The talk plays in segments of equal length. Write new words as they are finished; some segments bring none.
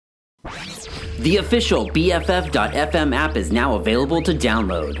The official BFF.FM app is now available to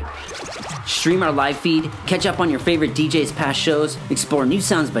download. Stream our live feed, catch up on your favorite DJ's past shows, explore new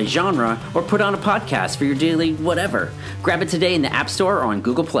sounds by genre, or put on a podcast for your daily whatever. Grab it today in the App Store or on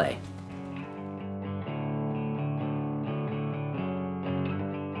Google Play.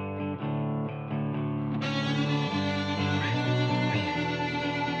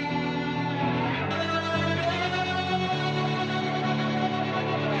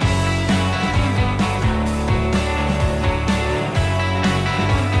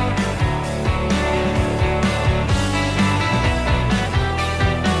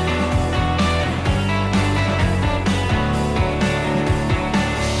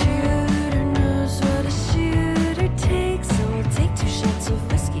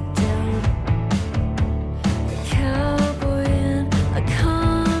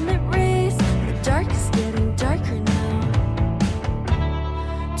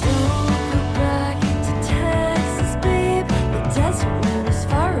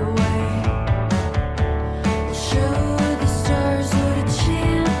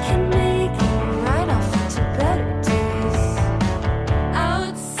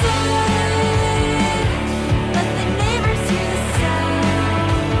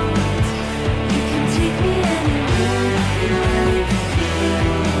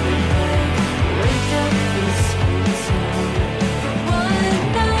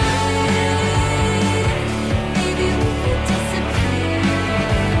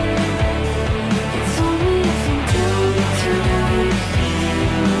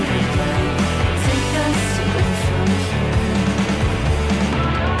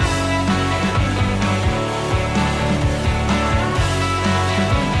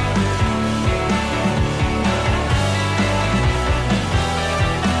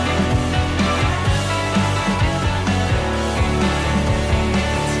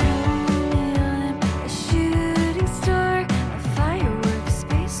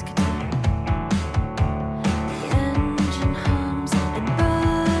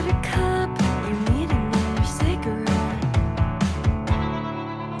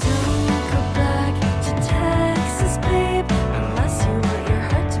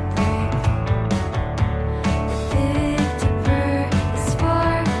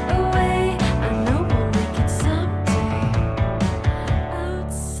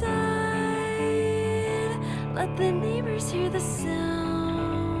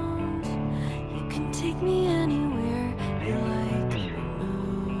 Take me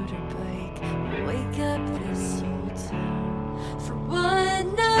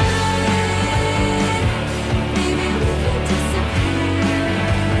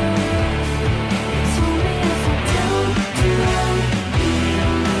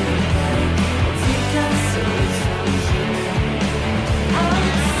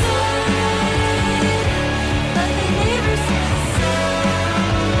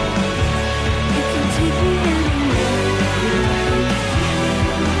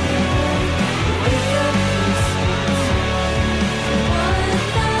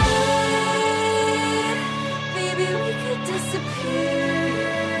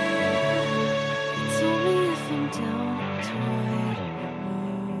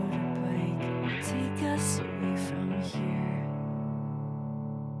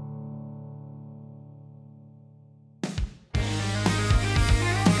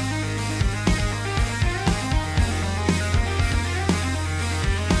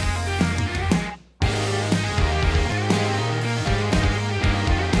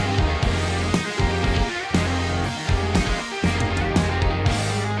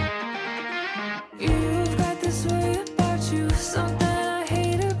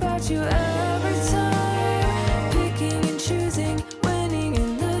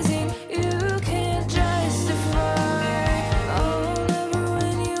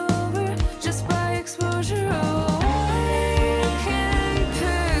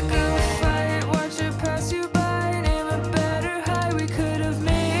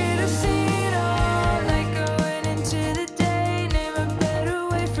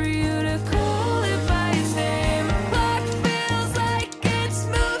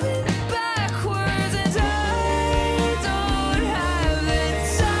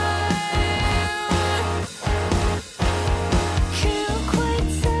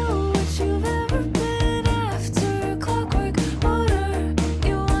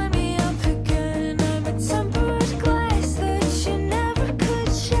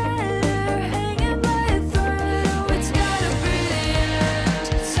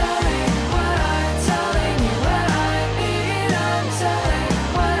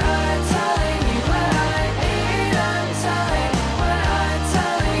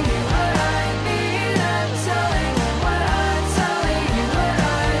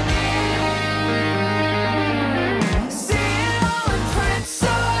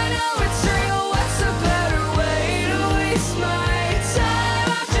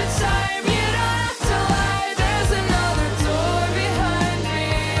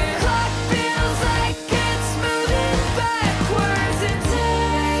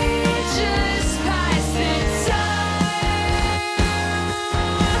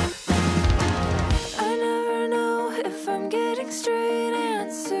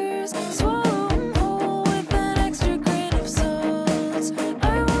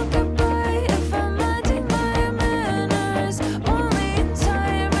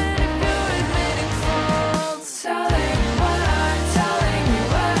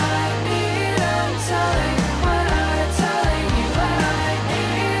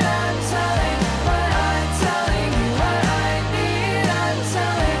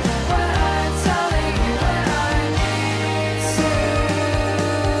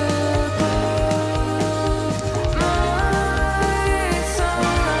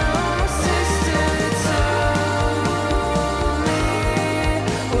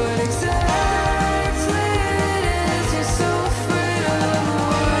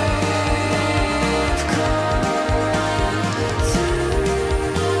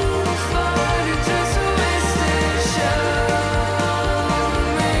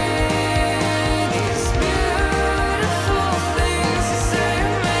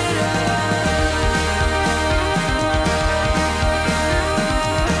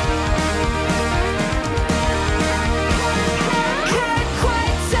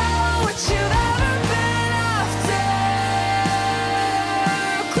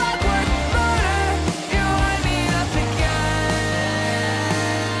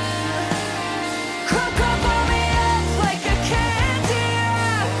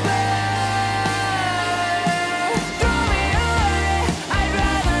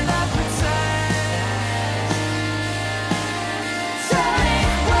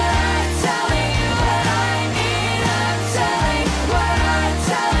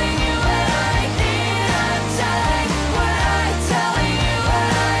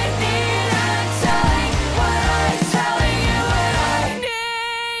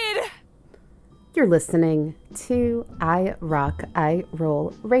You're listening to I Rock, I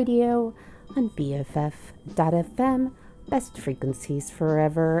Roll Radio on BFF.FM, best frequencies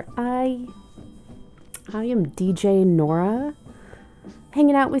forever. I am DJ Nora,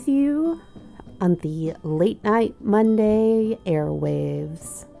 hanging out with you on the late night Monday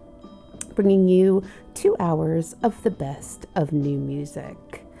airwaves, bringing you 2 hours of the best of new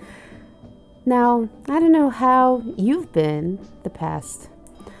music. Now, I don't know how you've been the past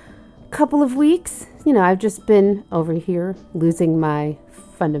couple of weeks. I've just been over here losing my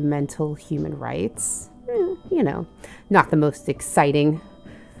fundamental human rights. Not the most exciting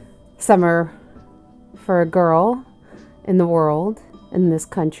summer for a girl in the world, in this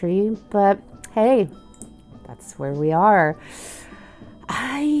country, but hey, that's where we are.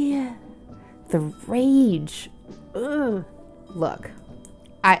 The rage. Look,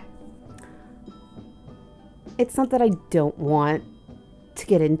 it's not that I don't want to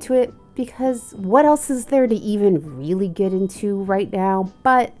get into it, because what else is there to even really get into right now?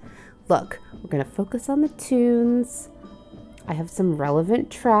 But look, we're going to focus on the tunes. I have some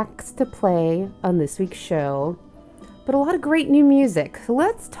relevant tracks to play on this week's show, but a lot of great new music. So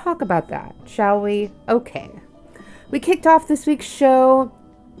let's talk about that, shall we? Okay. We kicked off this week's show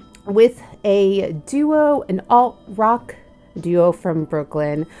with a duo, an alt-rock duo from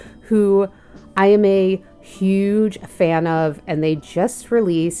Brooklyn, who I am a huge fan of, and they just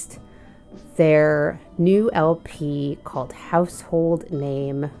released their new LP called Household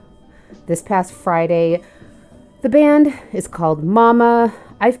Name this past Friday. The band is called Mama.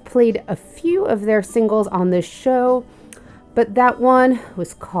 I've played a few of their singles on this show, but that one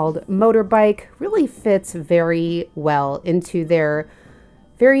was called Motorbike. Really fits very well into their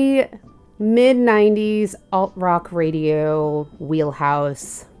very mid-90s alt-rock radio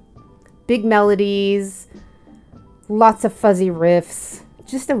wheelhouse. Big melodies, lots of fuzzy riffs,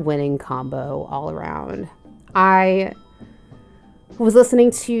 just a winning combo all around. I was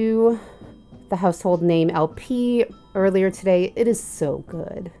listening to the Household Name LP earlier today. It is so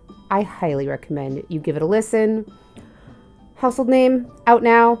good. I highly recommend you give it a listen. Household Name, out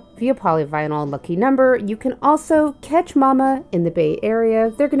now via Polyvinyl and Lucky Number. You can also catch Mama in the Bay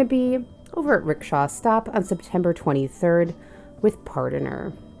Area. They're going to be over at Rickshaw Stop on September 23rd with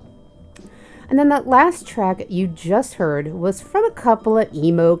Pardoner. And then that last track you just heard was from a couple of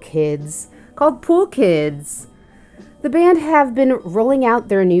emo kids called Pool Kids. The band have been rolling out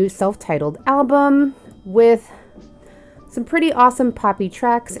their new self-titled album with some pretty awesome poppy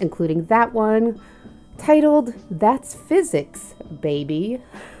tracks, including that one titled That's Physics, Baby.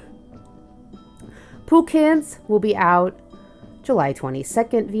 Pool Kids will be out July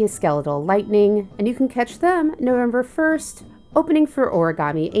 22nd via Skeletal Lightning, and you can catch them November 1st, opening for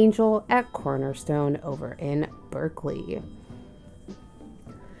Origami Angel at Cornerstone over in Berkeley.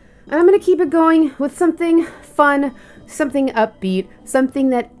 And I'm going to keep it going with something fun, something upbeat,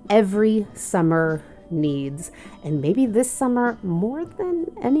 something that every summer needs, and maybe this summer more than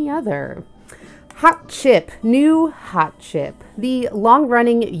any other. Hot Chip, new Hot Chip, the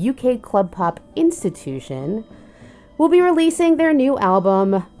long-running UK club pop institution, will be releasing their new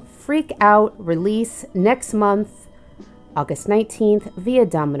album, Freak Out, release next month, August 19th, via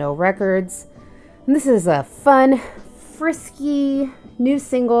Domino Records. And this is a fun, frisky new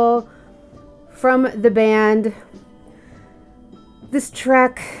single from the band. This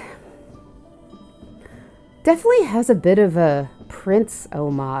track definitely has a bit of a Prince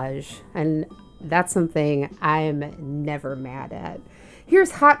homage, and that's something I'm never mad at.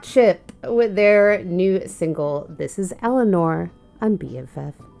 Here's Hot Chip with their new single, This Is Eleanor, on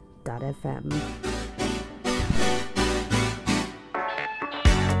BFF.FM.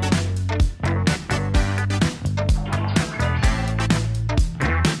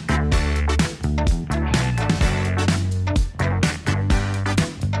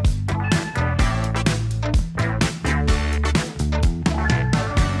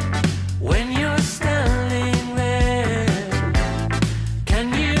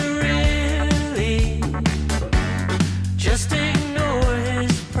 Just ignore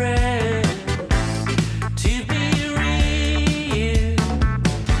his prayer.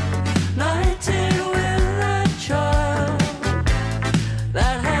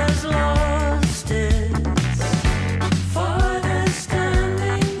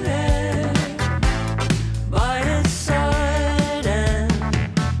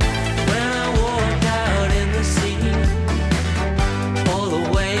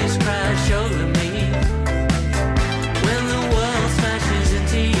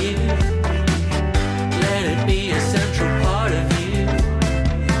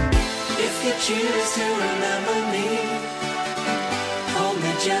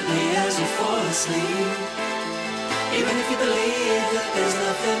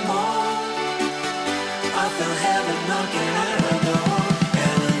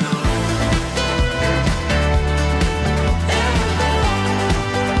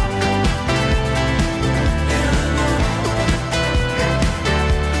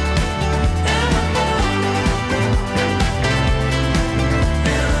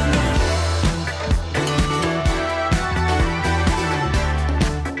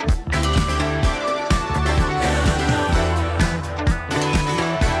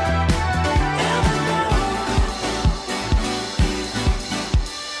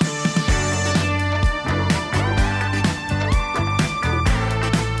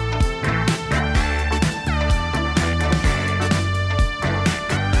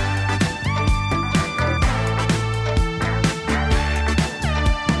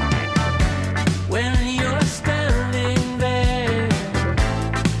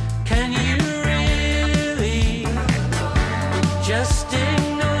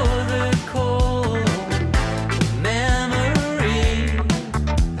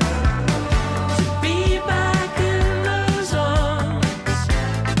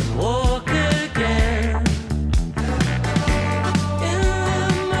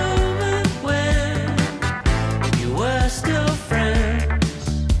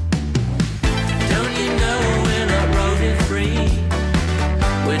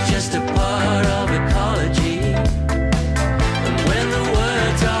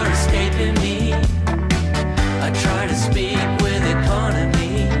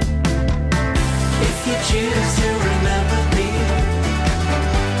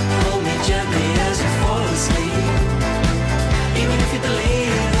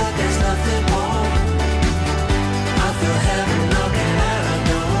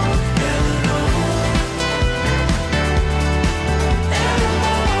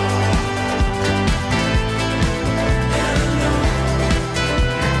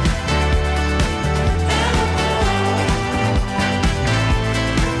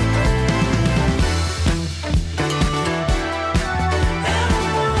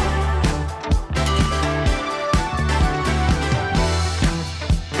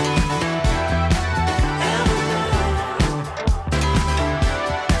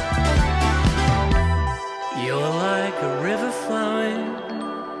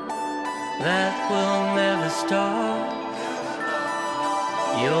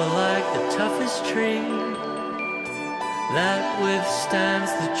 the toughest tree that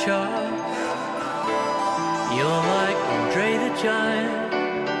withstands the charge. You're like Andre the Giant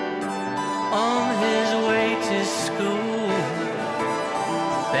on his way to school.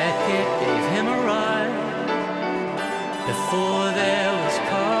 Beckett gave him a ride before there was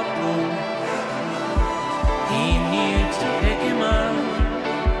carpool. He knew to pick him up,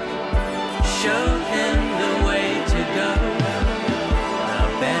 show him the way to go. I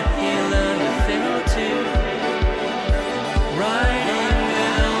bet he learned a thing or two riding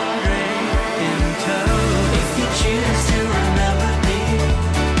with Andre in tow. If you choose to remember me,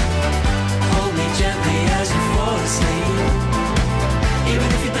 hold me gently as you fall asleep. Even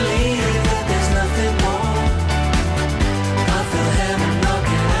if you believe that there's nothing more, I feel heaven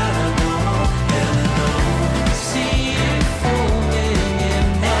knocking at our door. Eleanor, see you falling in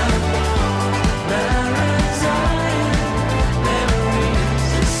my Zion memories.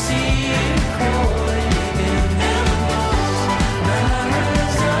 I see you crawling in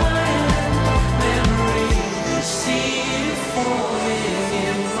Zion memories. I see you falling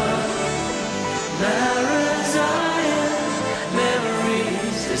in my Zion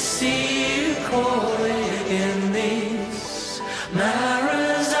memories. I see you calling in these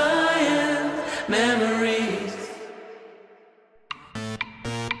Zion memories.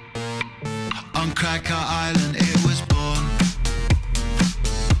 On Cracker Island it was born,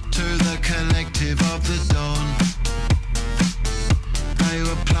 to the collective of the dawn. They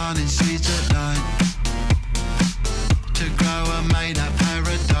were planting seeds at night to grow a made-up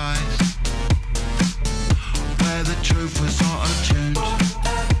paradise, where the truth was auto-tuned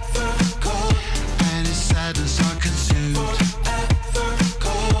and its sadness I consumed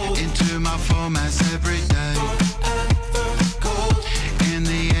into my formats every day. In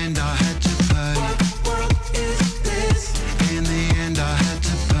the end I had to pay. In the end I had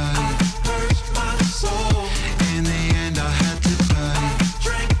to pay. In the end I had to pay.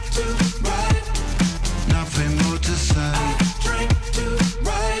 Nothing more to say.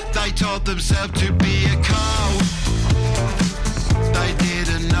 They taught themselves to be a cold. They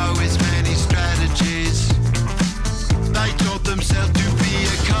didn't know as many strategies. They taught themselves to be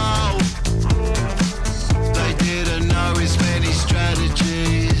a cold. They didn't know as many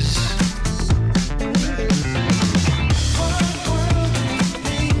strategies.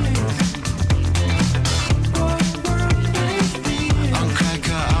 On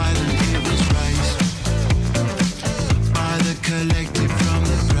Cracker Island it was raised by the collective from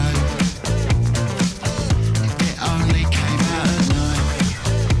the grave. It only came out at night.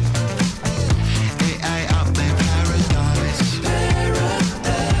 It ate up their paradise,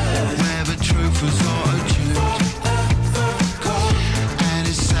 where the truth was auto-tuned and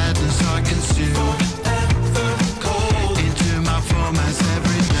its sadness I consumed into my formats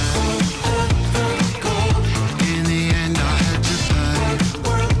every day. In the end I had to pay.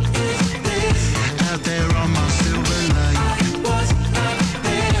 Out there on my silver lake.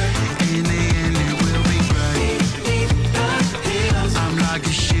 In the end it will be great. I'm like a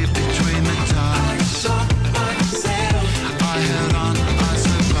ship between the tides. I held on, I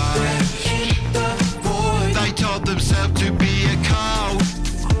survived. They taught themselves to be a cold.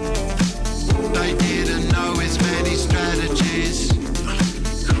 They didn't know as many strategies.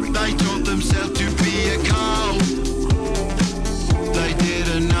 They taught themselves to be a cold. They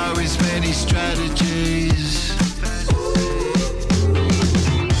didn't know as many strategies.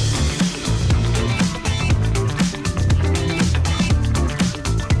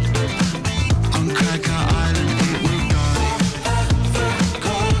 On Cracker Island it will go.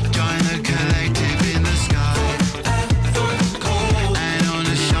 Join the collective in the sky, and on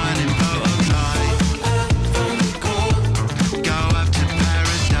a shining boat of light, go up to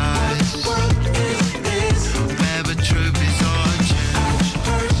paradise, where the truth is auto-tuned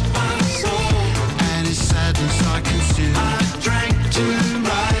and its sadness I consumed. I drank too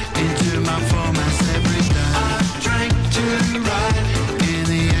right into my formats every day. I drank too right. In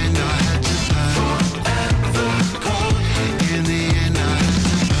the end I had to pay. In the end I had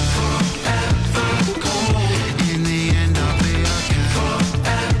to pay. In the end I'll be okay.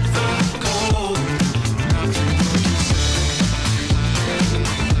 Nothing more to say.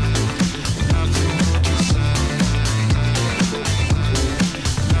 Nothing more to say.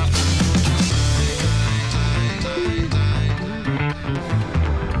 Nothing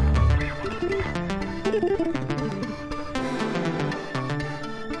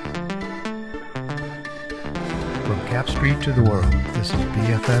From Cap Street to the world, this is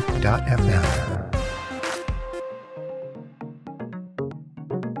BFF.FM.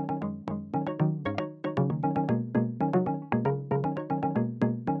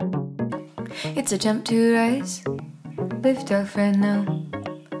 It's a jump to rise, lift off right now.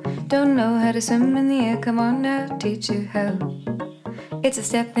 Don't know how to swim in the air, come on now, teach you how. It's a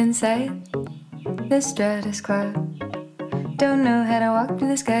step inside the stratus cloud. Don't know how to walk through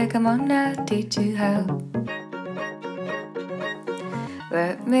the sky, come on now, teach you how.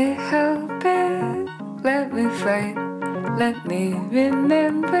 Let me help it, let me fight, let me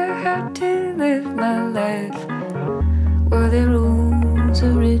remember how to live my life. Were the rules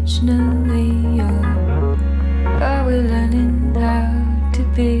originally yours? Are we learning how to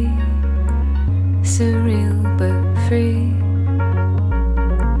be surreal but free?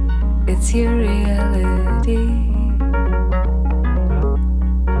 It's your reality.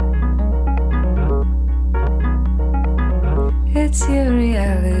 It's your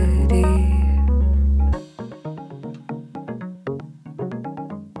reality.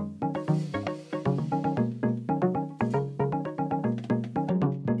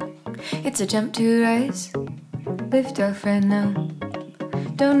 It's a jump to rise, lift off right now.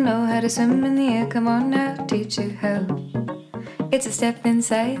 Don't know how to swim in the air, come on now, teach you how. It's a step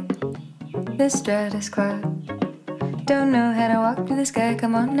inside the stratus cloud. Don't know how to walk through the sky,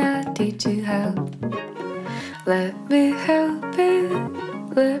 come on now, teach you how. Let me help it,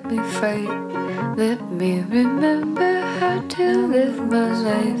 let me fight, let me remember how to live my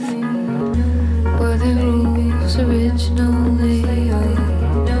life. Were the rules originally yours?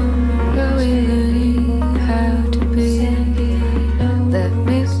 Are we learning how to be? Let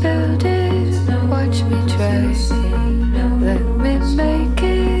me build it, watch me try. Let me make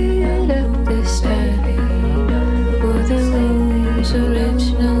it up this time. Were the rules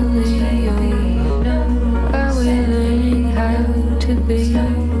originally yours? Are we learning how to be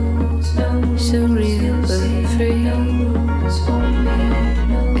surreal but free?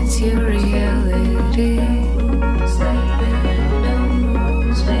 It's your reality.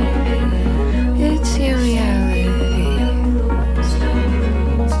 It's your reality.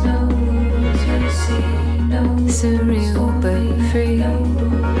 Surreal but free.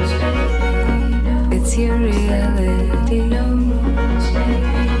 It's your reality.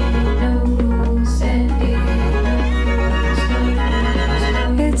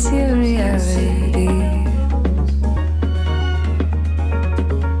 It's your reality.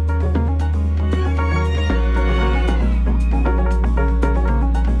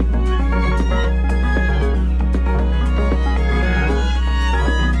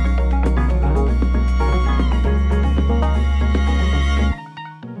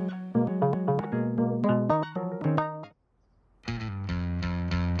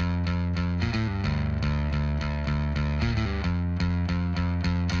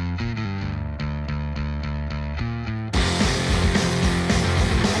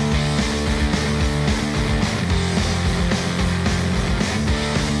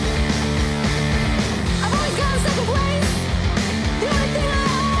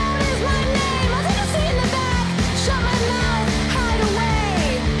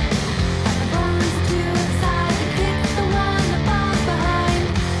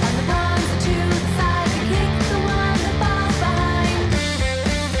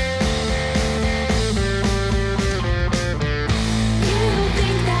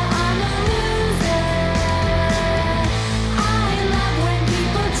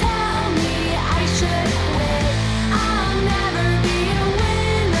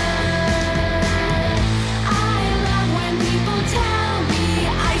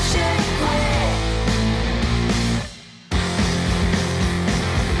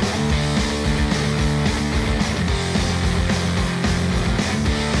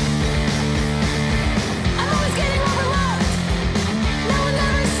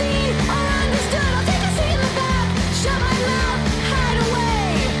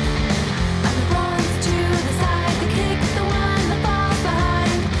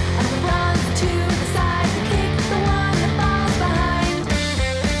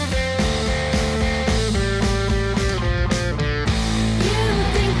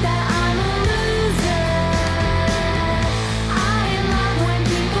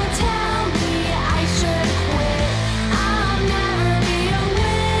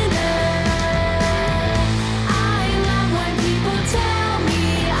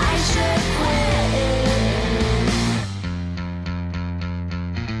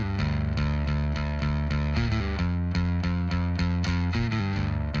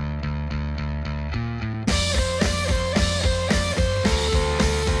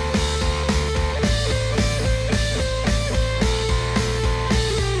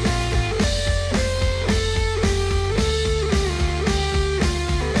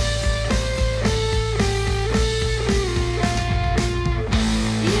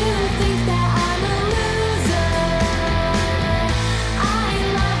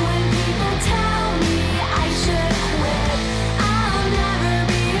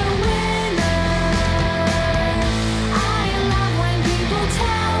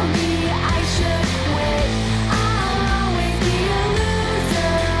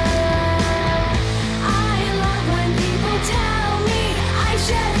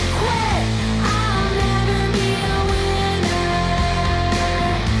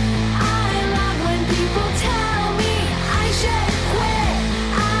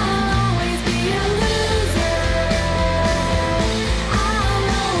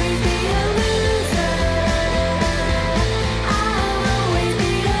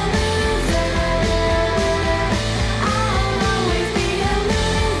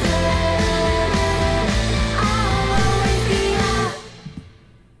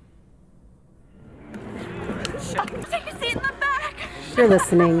 You're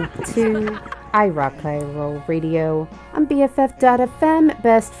listening to I Rock I Roll Radio on BFF.FM,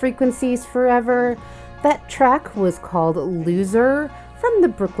 best frequencies forever. That track was called Loser from the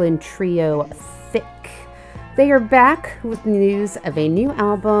Brooklyn trio Thick. They are back with news of a new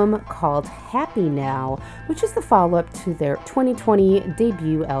album called Happy Now, which is the follow-up to their 2020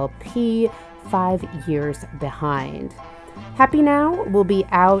 debut LP, 5 Years Behind. Happy Now will be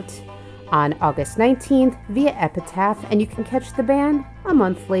out on August 19th via Epitaph, and you can catch the band a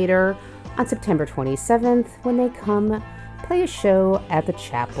month later on September 27th when they come play a show at the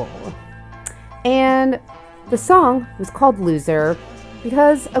Chapel. And the song was called Loser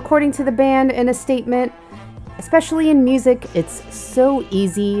because, according to the band in a statement, especially in music, it's so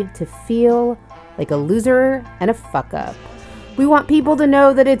easy to feel like a loser and a fuck up. We want people to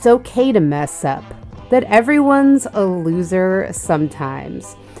know that it's okay to mess up, that everyone's a loser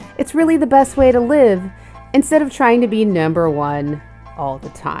sometimes. It's really the best way to live instead of trying to be number one all the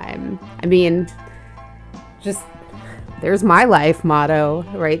time. I mean, just there's my life motto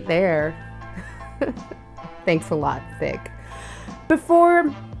right there. Thanks a lot, Thick.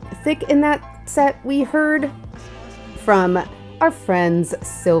 Before Thick in that set, we heard from our friends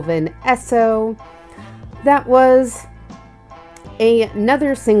Sylvan Esso. That was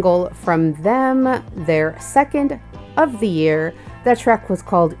another single from them, their second of the year. That track was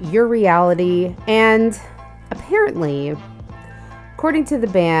called Your Reality, and apparently, according to the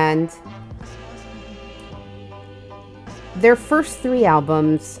band, their first 3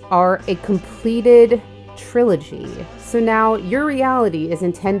 albums are a completed trilogy. So now Your Reality is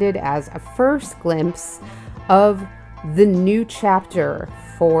intended as a first glimpse of the new chapter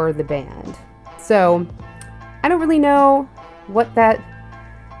for the band. So I don't really know what that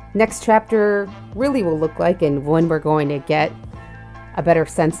next chapter really will look like and when we're going to get a better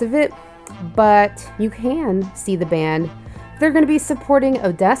sense of it, but you can see the band. They're going to be supporting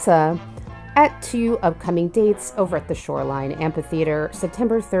Odessa at 2 upcoming dates over at the Shoreline Amphitheater,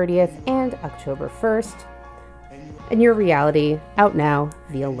 September 30th and October 1st. And Your Reality out now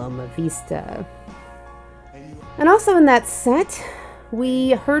via Loma Vista. And also in that set,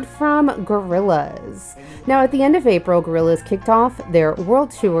 we heard from Gorillaz. Now, at the end of April, Gorillaz kicked off their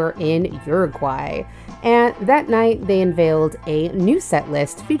world tour in Uruguay. And that night, they unveiled a new set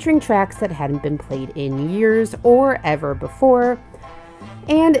list featuring tracks that hadn't been played in years or ever before,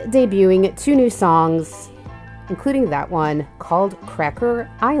 and debuting 2 new songs, including that one called Cracker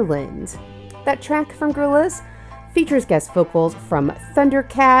Island. That track from Gorillaz features guest vocals from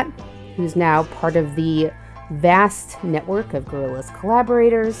Thundercat, who's now part of the vast network of Gorillaz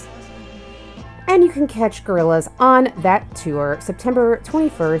collaborators. And you can catch Gorillaz on that tour September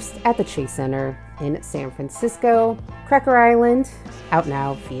 21st at the Chase Center in San Francisco. Cracker Island, out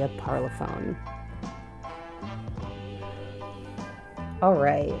now via Parlophone. All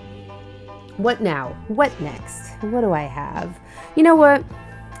right. What now? What next? What do I have? You know what?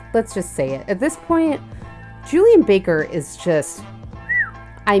 Let's just say it. At this point, Julian Baker is just,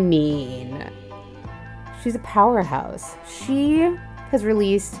 I mean, she's a powerhouse. She has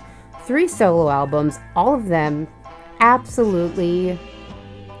released 3 solo albums, all of them absolutely,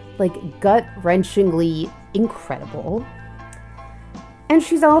 like, gut-wrenchingly incredible. And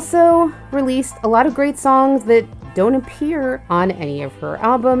she's also released a lot of great songs that don't appear on any of her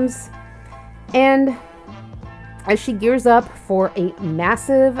albums. And as she gears up for a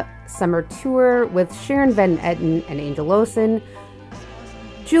massive summer tour with Sharon Van Etten and Angel Olsen,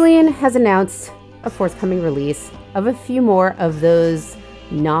 Julian has announced a forthcoming release of a few more of those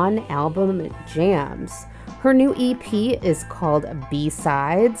non-album jams. Her new EP is called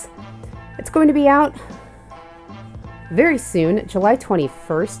B-Sides. It's going to be out very soon, July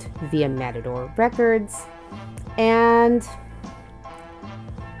 21st, via Matador Records. And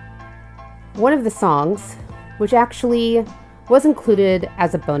one of the songs, which actually was included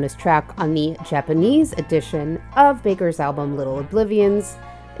as a bonus track on the Japanese edition of Baker's album Little Oblivions,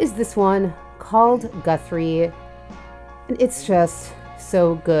 is this one called Guthrie. And it's just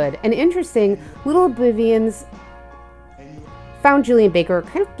so good and interesting. Little Oblivions found Julian Baker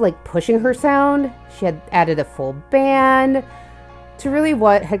kind of like pushing her sound. She had added a full band to really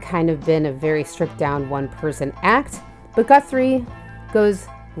what had kind of been a very stripped down one-person act. But Guthrie goes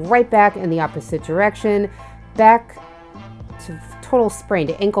right back in the opposite direction, back to total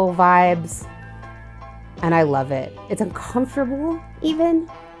sprained ankle vibes. And I love it. It's uncomfortable even,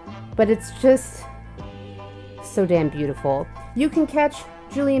 but it's just so damn beautiful. You can catch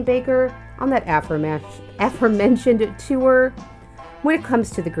Julian Baker on that aforementioned tour when it comes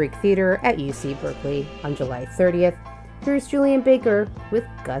to the Greek Theater at UC Berkeley on July 30th. Here's Julian Baker with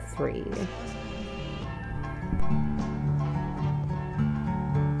Guthrie.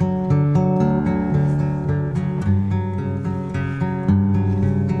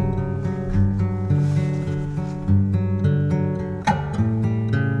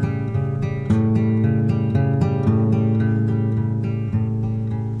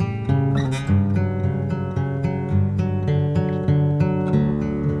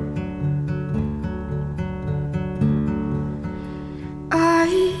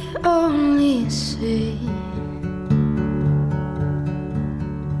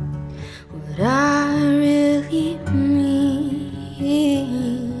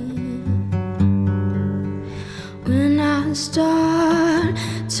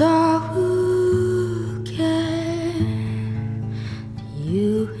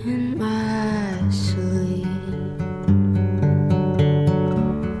 in my sleep.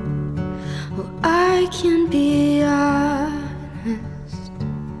 Well, I can be honest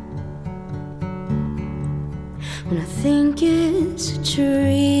when I think it's a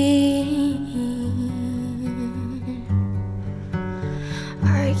dream.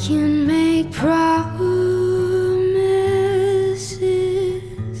 I can make promises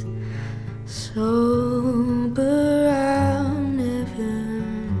sober I'll never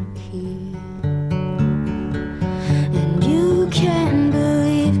keep, and you can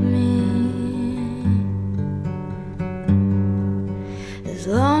believe me as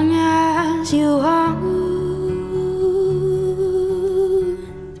long as you want.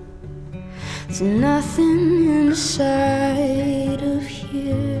 There's nothing inside of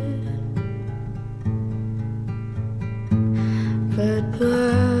here but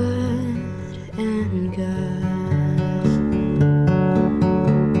blood and gas.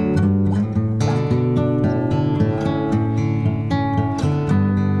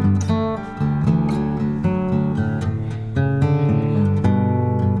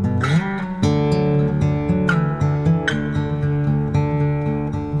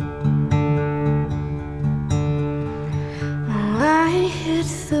 When I hit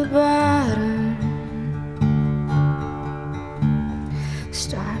the bottom,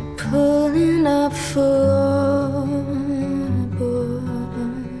 start pulling up floorboards.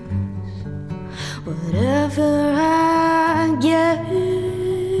 Whatever I get,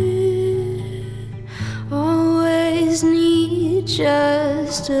 always need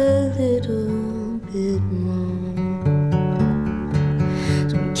just a little bit more.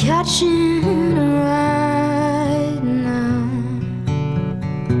 So I'm catching a ride now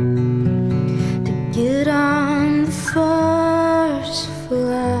to get on the first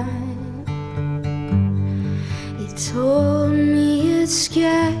flight. You told me it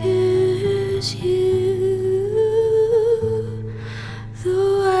scares you the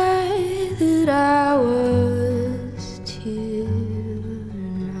way that I was tonight.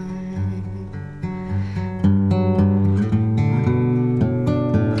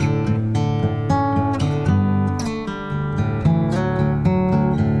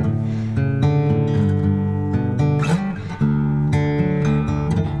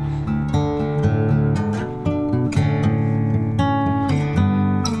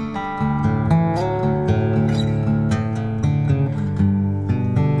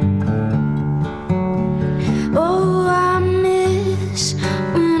 Oh, I miss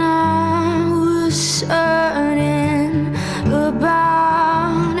when I was certain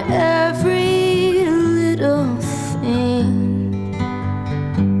about every little thing.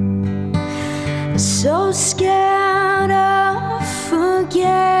 So scared of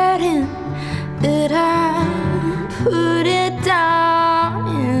forgetting that I put it down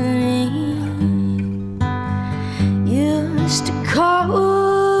in ink. Used to call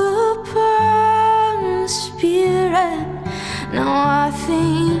upon the spirit. Now I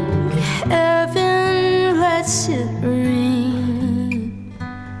think heaven lets it ring.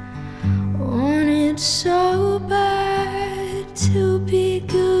 Want it so bad to be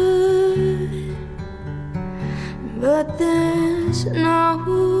good, but there's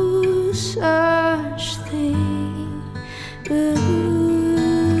no such thing.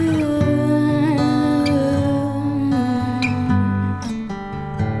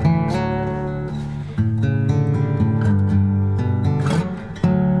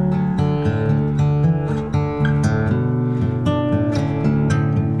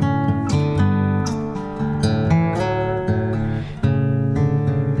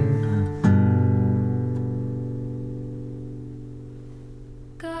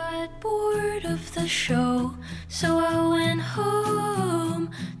 Got bored of the show, so I went home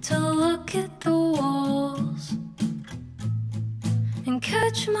to look at the walls and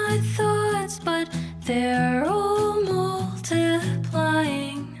catch my thoughts, but they're all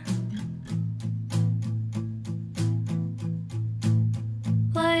multiplying.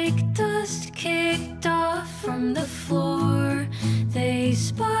 Like dust kicked off from the floor, they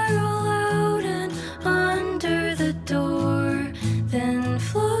spiral out and under the door, then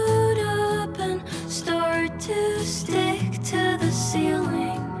float up and start to stick to the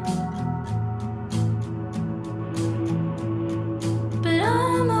ceiling. But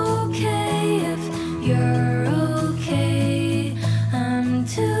I'm okay if you're okay. I'm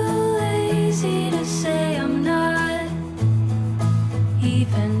too lazy to say I'm not,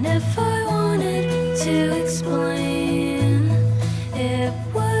 even if I wanted to explain. It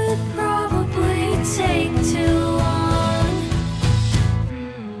would probably take too long.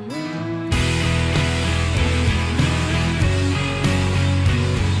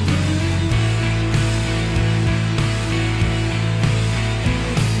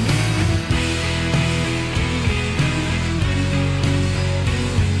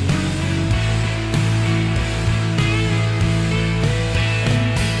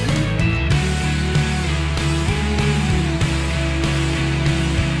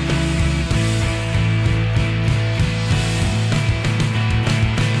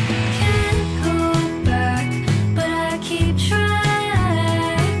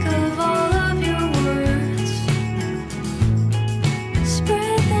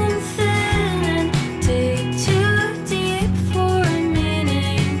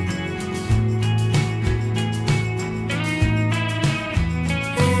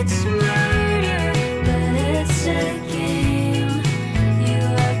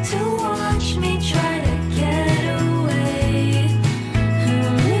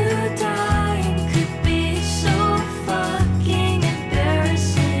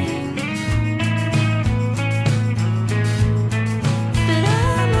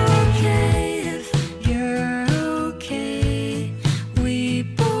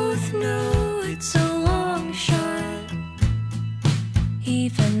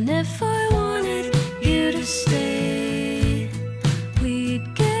 And if I wanted you to stay,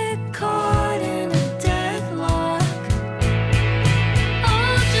 we'd get caught in a deadlock.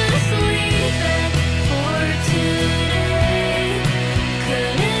 I'll just leave it for today.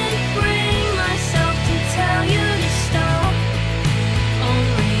 Couldn't bring myself to tell you to stop.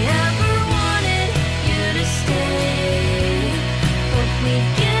 Only ever wanted you to stay, but we'd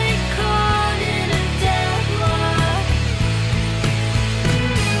get caught in a deadlock.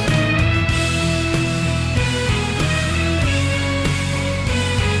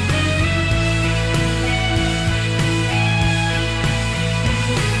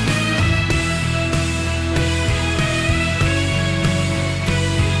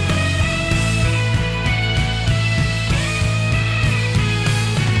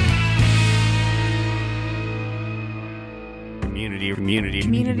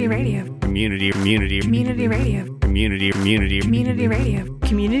 Community radio. Community radio.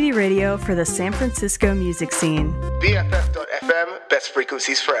 Community radio for the San Francisco music scene. BFF.FM, best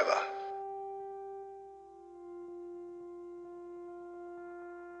frequencies forever.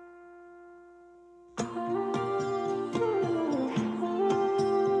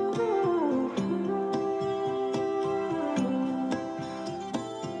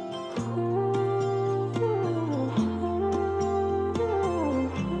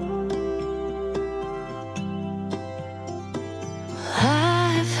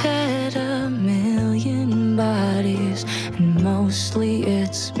 I've had a million bodies, and mostly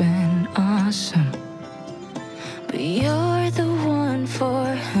it's been awesome. But you're the one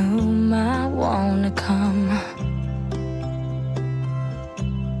for whom I wanna come.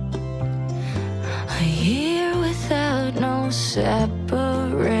 A year without no separation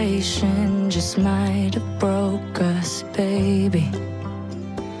just might have broke us, baby.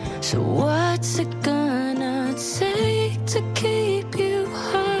 So what's it gonna take to keep you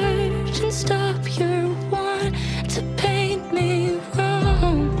hard and stop your want to paint me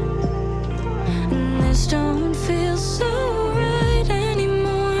wrong? And this don't feel so right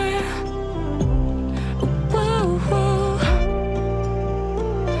anymore. Whoa, whoa.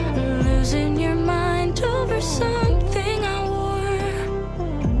 Losing your mind over something I wore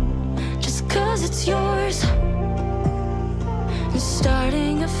just 'cause it's yours.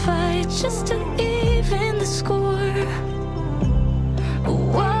 Starting a fight just to even the score.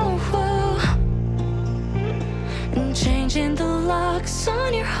 Whoa, whoa. And changing the locks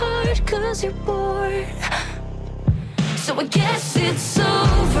on your heart 'cause you're bored. So I guess it's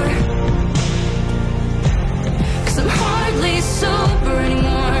over, 'cause I'm hardly sober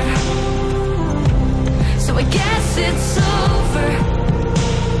anymore. So I guess it's over,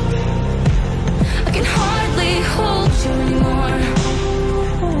 I can hardly hold you anymore.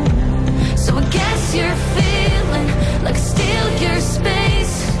 So I guess you're feeling like I steal your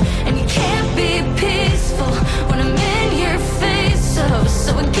space, and you can't be peaceful when I'm in your face.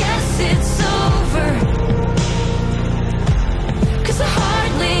 So I guess it's over, 'cause I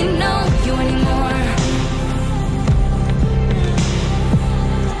hardly know you anymore.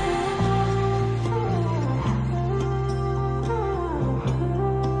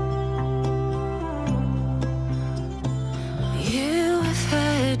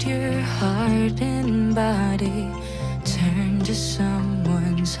 Your heart and body turn to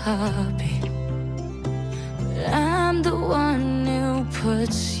someone's hobby, but I'm the one who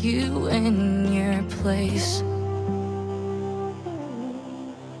puts you in your place.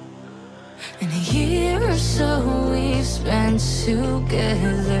 In a year or so we've spent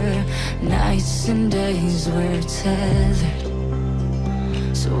together, nights and days we're tethered.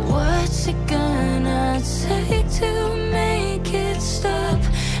 So what's it gonna take to make it stop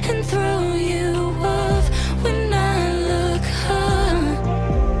and throw you off when I look up?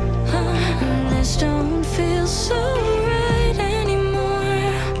 And this don't feel so right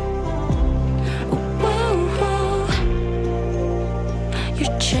anymore. Whoa, whoa.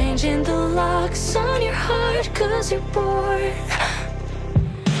 You're changing the locks on your heart 'cause you're bored.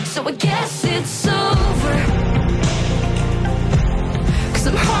 So I guess it's over, 'cause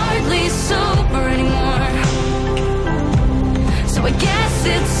I'm hardly sober anymore. So I guess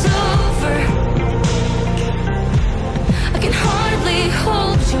it's over, I can hardly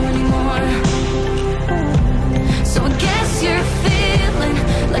hold you anymore. So I guess you're feeling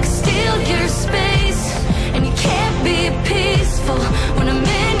like I steal your space, and you can't be peaceful when I'm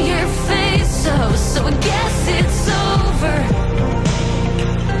in your face. So I guess it's over,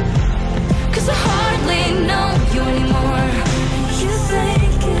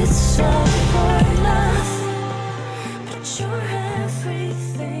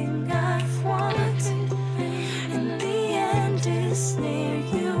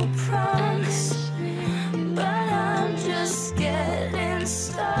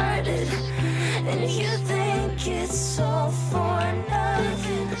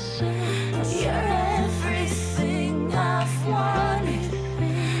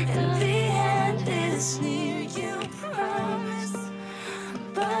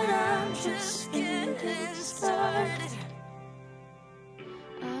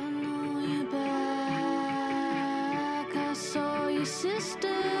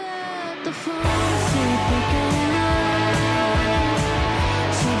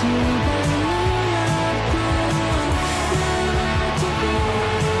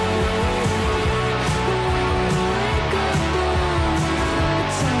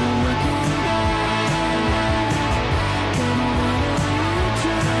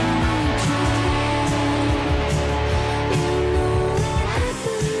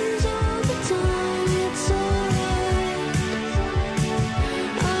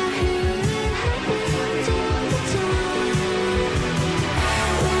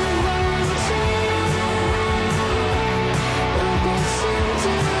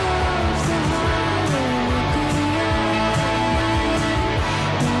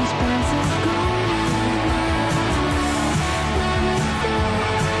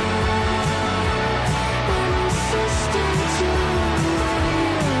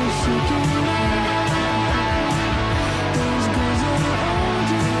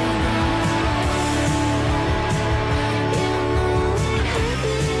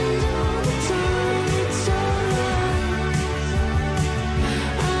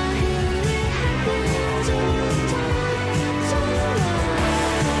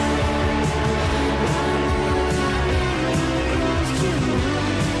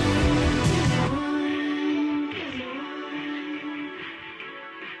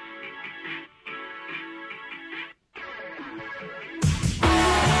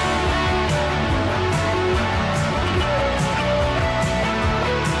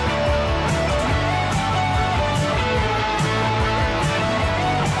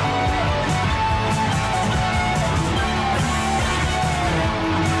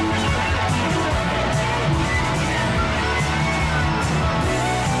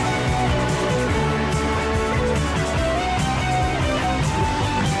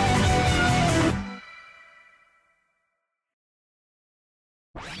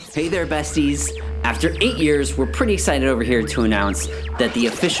 Hey there, besties. After 8 years, we're pretty excited over here to announce that the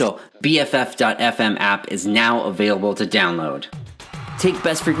official BFF.FM app is now available to download. Take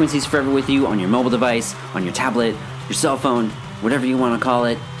Best Frequencies Forever with you on your mobile device, on your tablet, your cell phone, whatever you want to call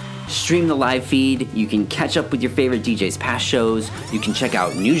it. Stream the live feed, you can catch up with your favorite DJs' past shows, you can check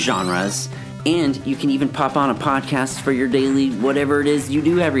out new genres, and you can even pop on a podcast for your daily whatever it is you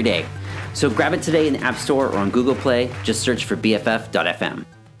do every day. So grab it today in the App Store or on Google Play. Just search for BFF.FM.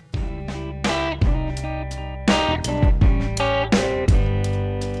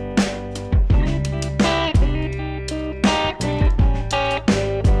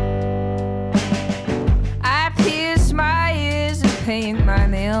 I pierce my ears and paint my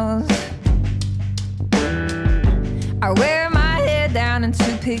nails. I wear my hair down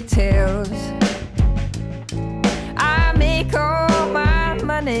into pigtails. I make all my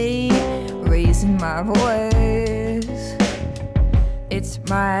money raising my voice. It's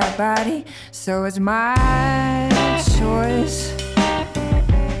my body, so it's my choice.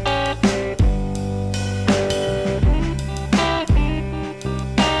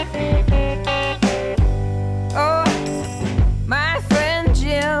 Oh, my friend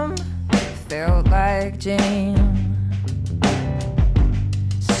Jim felt like Jane.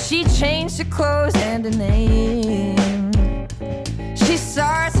 She changed her clothes and her name. She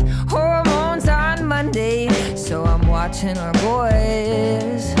starts hormones on Monday, so I'm watching her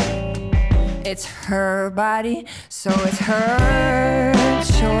boys. It's her body, so it's her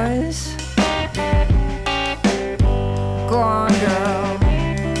choice. Go on, girl.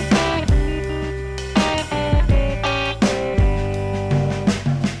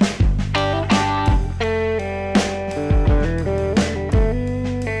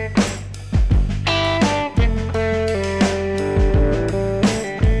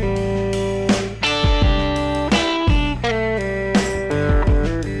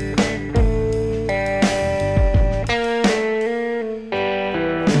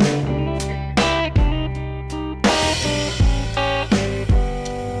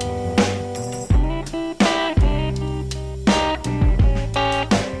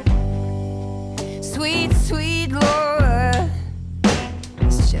 Sweet, sweet Laura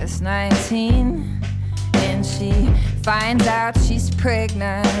is just 19, and she finds out she's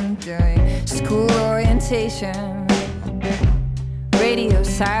pregnant during school orientation. Radio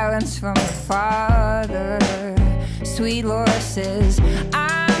silence from her father. Sweet Laura says,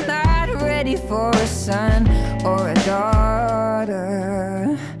 I'm not ready for a son or a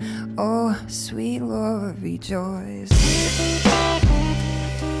daughter. Oh, sweet Laura, rejoice.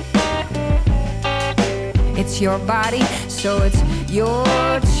 It's your body, so it's your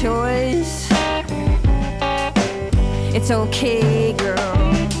choice. It's okay, girl.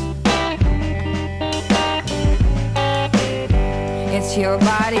 It's your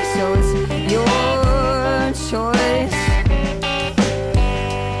body, so it's your choice.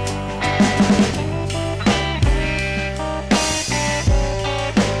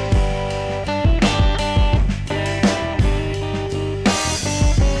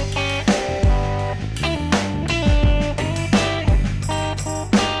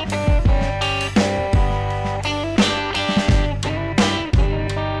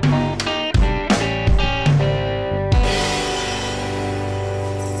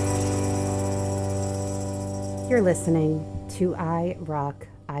 You're listening to I Rock,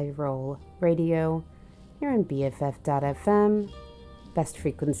 I Roll Radio here on BFF.FM. Best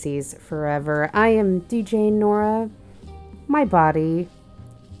frequencies forever. I am DJ Nora. My body,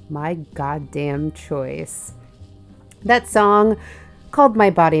 my goddamn choice. That song, called My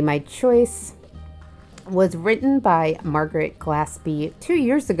Body, My Choice, was written by Margaret Glaspie 2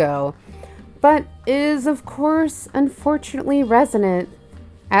 years ago, but is, of course, unfortunately resonant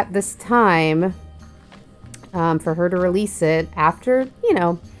at this time. For her to release it after,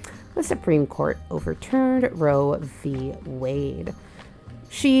 the Supreme Court overturned Roe v. Wade.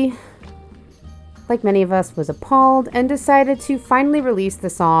 She, like many of us, was appalled and decided to finally release the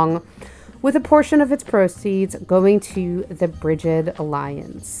song with a portion of its proceeds going to the Bridget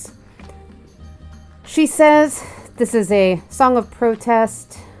Alliance. She says this is a song of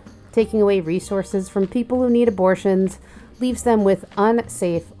protest, taking away resources from people who need abortions, leaves them with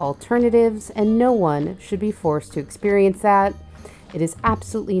unsafe alternatives, and no one should be forced to experience that. It is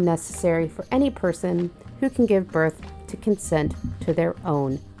absolutely necessary for any person who can give birth to consent to their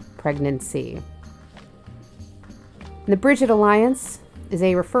own pregnancy. The Bridget Alliance is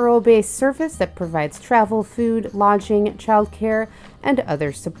a referral-based service that provides travel, food, lodging, childcare, and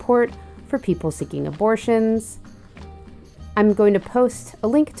other support for people seeking abortions. I'm going to post a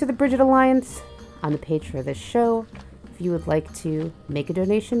link to the Bridget Alliance on the page for this show if you would like to make a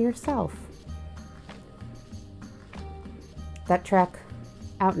donation yourself. That track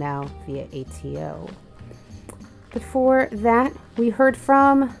out now via ATO. Before that, we heard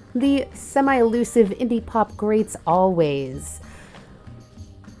from the semi-elusive indie pop greats Always.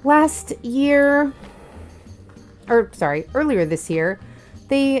 Earlier this year,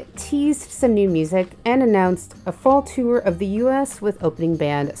 they teased some new music and announced a fall tour of the US with opening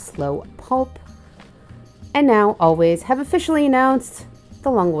band Slow Pulp. And now Always have officially announced the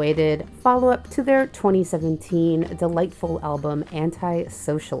long-awaited follow-up to their 2017 delightful album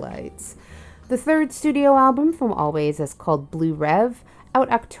Anti-Socialites. The third studio album from Always is called Blue Rev, out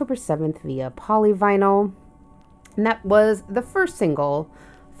October 7th via Polyvinyl. And that was the first single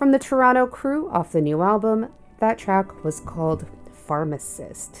from the Toronto crew off the new album. That track was called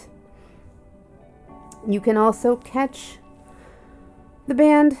Pharmacist. You can also catch the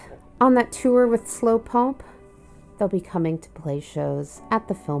band on that tour with Slow Pulp. They'll be coming to play shows at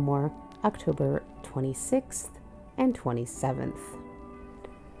the Fillmore October 26th and 27th.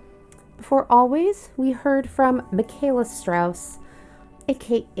 Before Always, we heard from Michaela Strauss,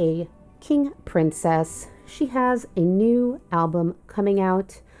 aka King Princess. She has a new album coming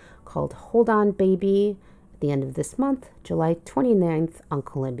out called Hold On Baby at the end of this month, July 29th, on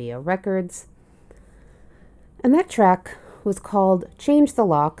Columbia Records. And that track was called Change the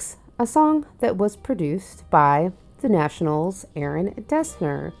Locks, a song that was produced by the National's Aaron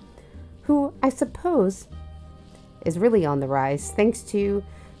Dessner, who I suppose is really on the rise thanks to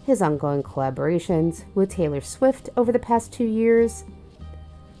his ongoing collaborations with Taylor Swift over the past 2 years.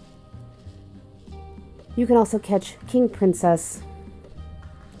 You can also catch King Princess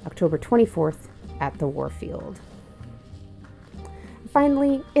October 24th at the Warfield.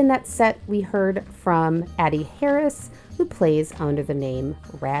 Finally, in that set, we heard from Addie Harris, who plays under the name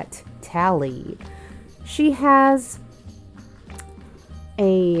Rat Tally. She has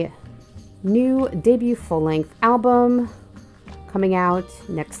a new debut full-length album coming out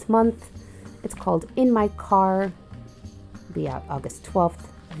next month. It's called In My Car. It'll be out August 12th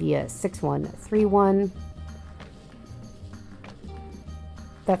via 6131.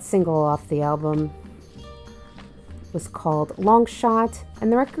 That single off the album was called Long Shot,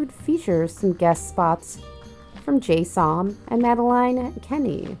 and the record features some guest spots from Jay Som and Madeline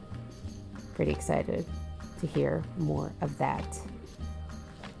Kenny. Pretty excited to hear more of that.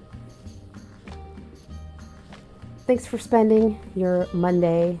 Thanks for spending your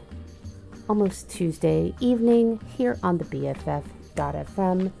Monday, almost Tuesday evening here on the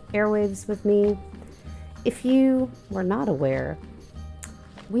BFF.FM airwaves with me. If you were not aware,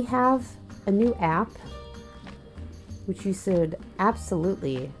 we have a new app which you should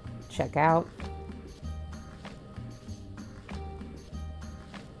absolutely check out.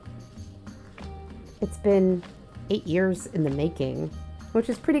 It's been 8 years in the making, which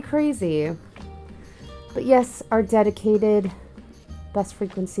is pretty crazy. But yes, our dedicated Best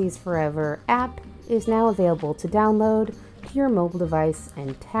Frequencies Forever app is now available to download to your mobile device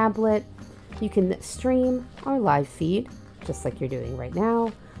and tablet. You can stream our live feed, just like you're doing right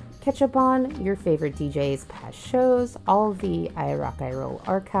now, catch up on your favorite DJs' past shows, all of the I Rock I Roll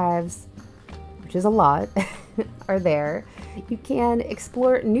archives, which is a lot, are there. You can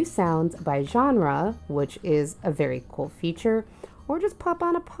explore new sounds by genre, which is a very cool feature, or just pop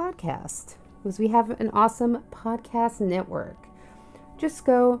on a podcast, because we have an awesome podcast network. Just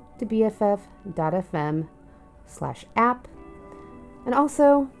go to bff.fm/app, and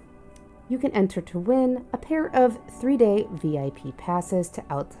also you can enter to win a pair of 3-day VIP passes to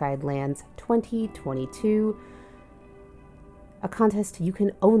Outside Lands 2022, a contest you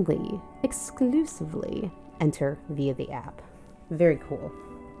can only exclusively enter via the app. Very cool.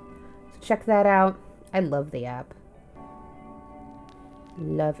 So check that out. I love the app.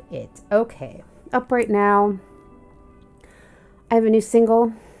 Love it. Okay, up right now, I have a new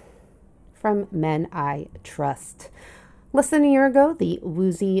single from Men I Trust. Less than a year ago, the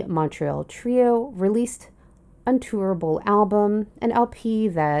Woozy Montreal Trio released Untourable album, an LP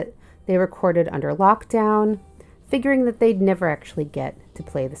that they recorded under lockdown, figuring that they'd never actually get to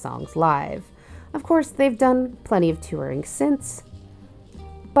play the songs live. Of course, they've done plenty of touring since,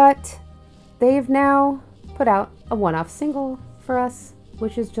 but they've now put out a one-off single for us,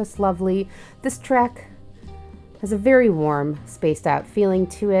 which is just lovely. This track has a very warm, spaced-out feeling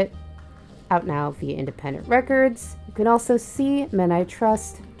to it, out now via independent records. You can also see Men I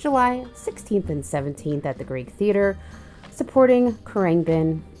Trust July 16th and 17th at the Greek Theater, supporting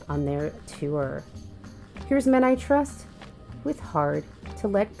Khruangbin on their tour. Here's Men I Trust with Hard to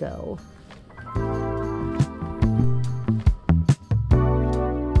Let Go.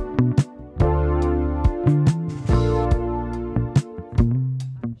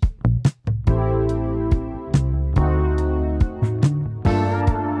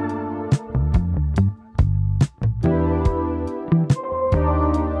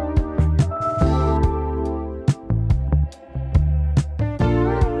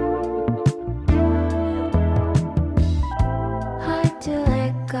 Hard to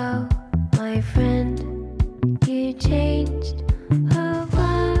let go.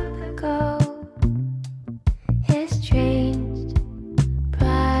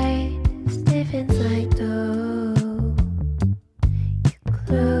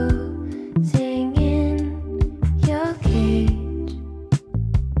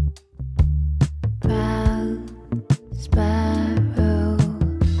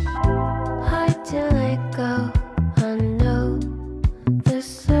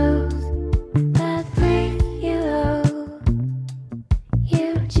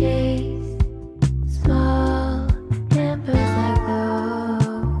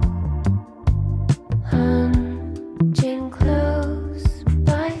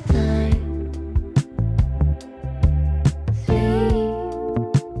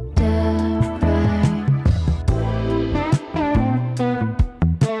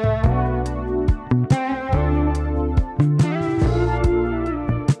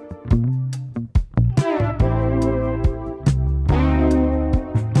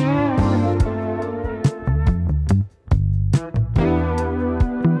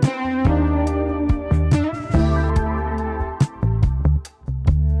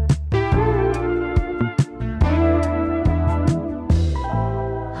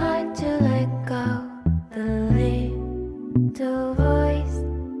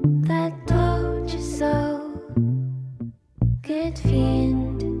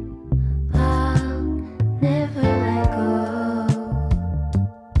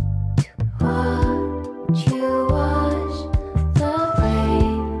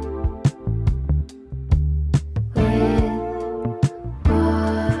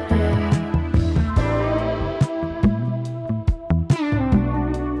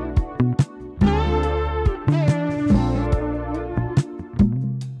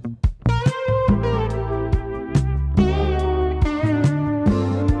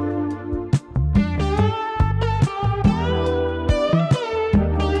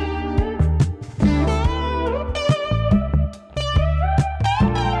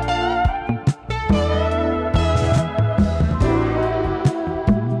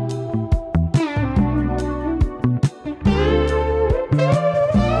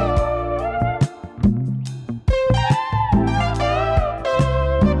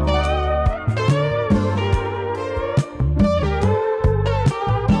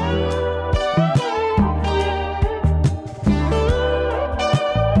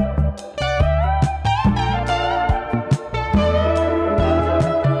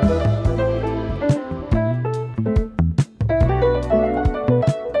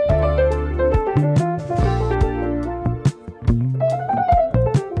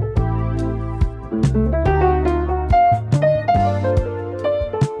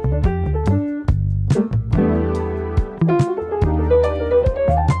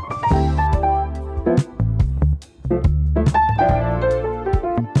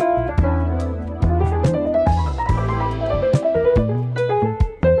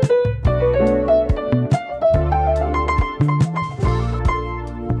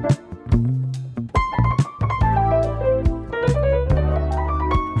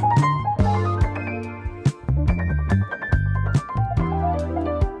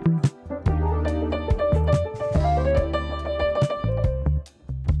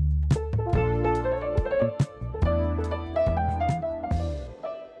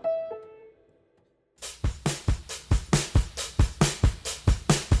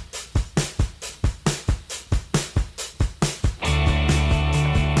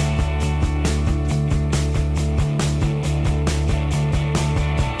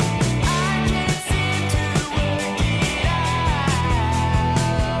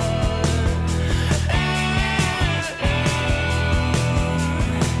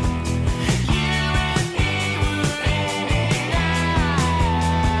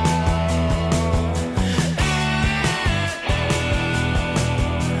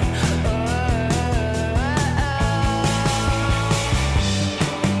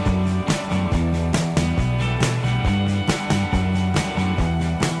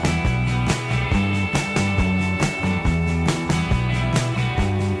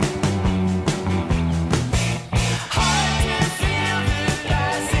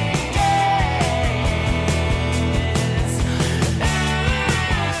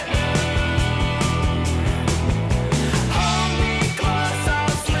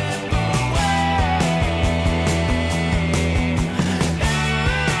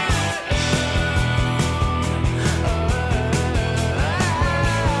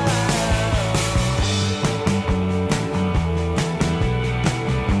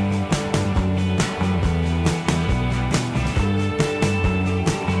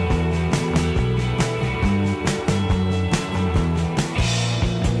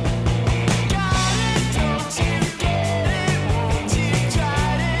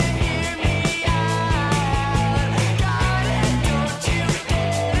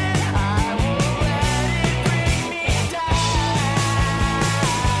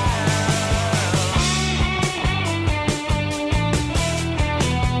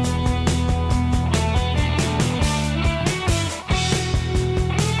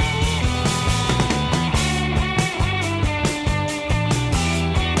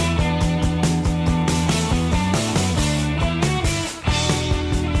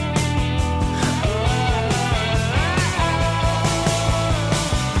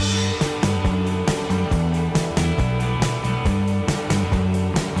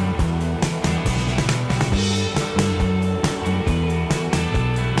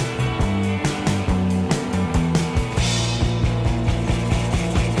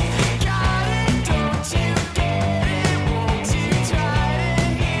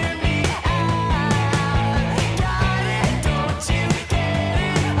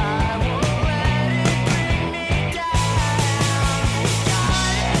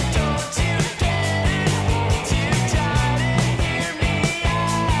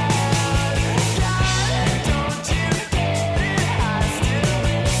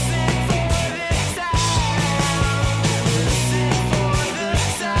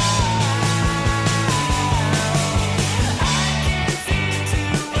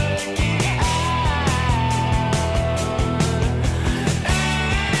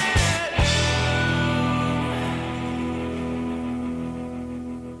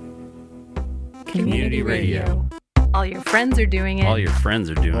 Community Radio. All your friends are doing it. All your friends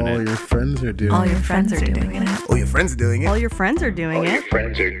are doing All it. your friends are doing All it. your friends are doing it. Oh, your friends are doing it. All your friends are doing it.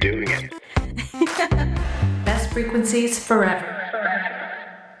 Friends are doing it. Best frequencies forever.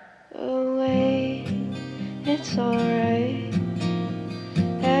 Oh wait, it's alright.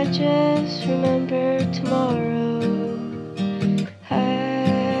 I just remember tomorrow,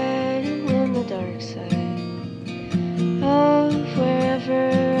 hiding in the dark side of wherever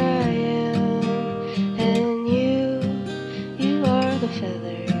I am. And you are the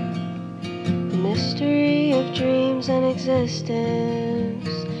feather, the mystery of dreams and existence,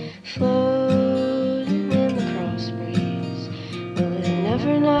 floating in the cross breeze. Will it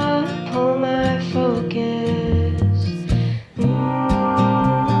never not pull my focus?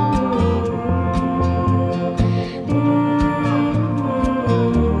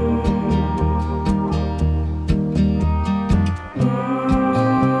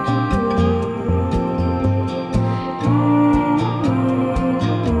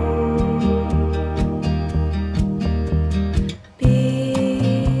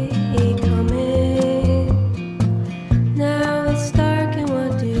 Now it's dark and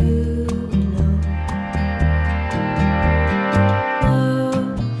what do you know?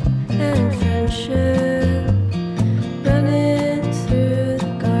 Love and friendship running through the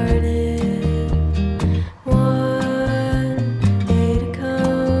garden. One day to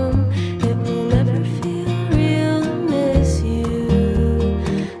come, it will never feel real to miss you.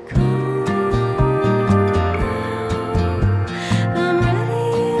 Come now, I'm ready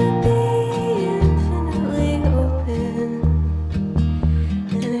to be infinitely open.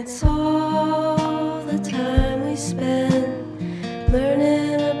 And it's all the time we spend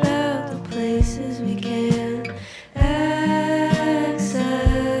learning about the places we can't access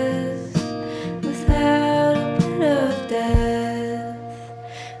without a bit of death.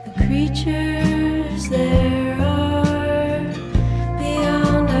 The creatures there are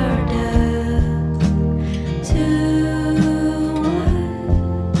beyond our depth. Too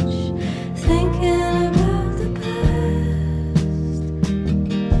much thinking about the past.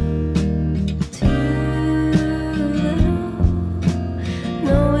 Too little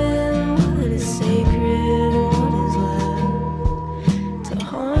knowing what is sacred and what is left to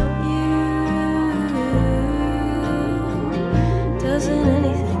haunt you. Doesn't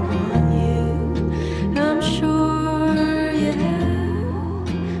anything haunt you? I'm sure you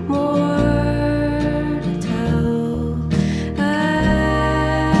have more to tell. I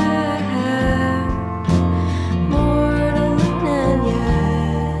have more to learn, and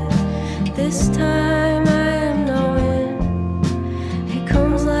yet this time I am knowing it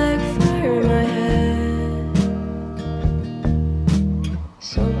comes like fire in my head.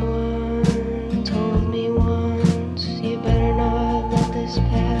 Someone told me once, you better not let this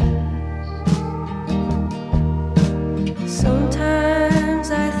pass. Sometimes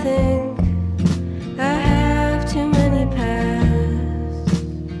I think I have too many paths.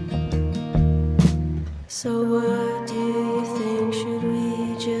 So what do you think? Should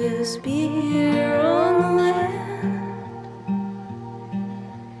we just be here on the land,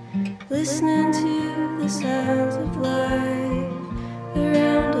 listening to the sounds of life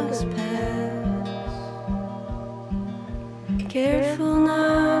around us pass? Careful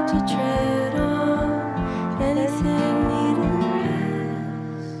not to tread on anything needing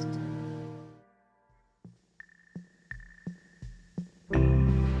rest.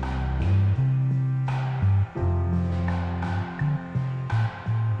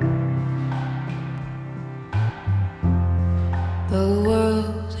 The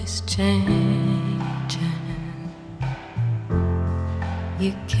world is changing.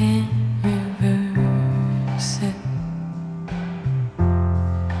 You can't reverse it.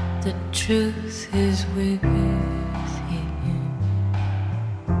 The truth is with you.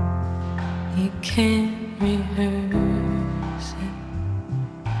 You can't rehearse it.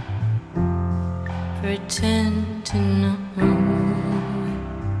 Pretend to know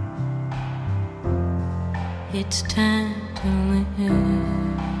it. It's time to live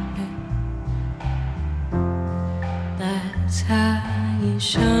it. That's how you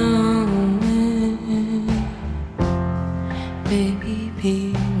show it. Baby,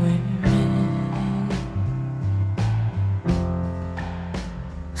 we're in.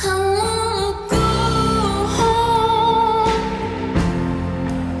 I wanna go home,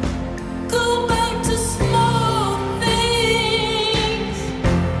 go back to small things.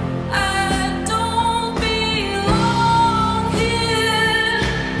 I don't belong here.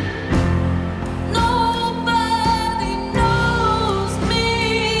 Nobody knows me.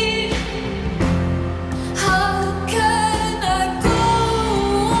 How can I go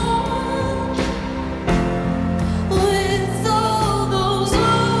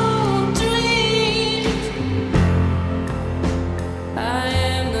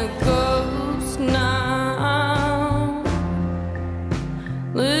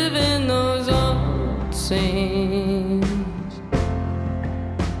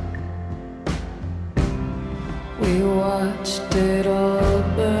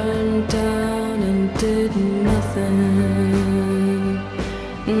did nothing,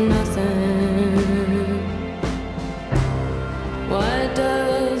 nothing. Why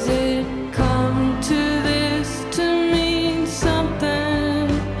does it come to this, to mean something,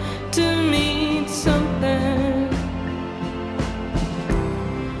 to mean something?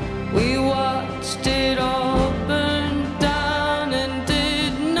 We watched it all burn down and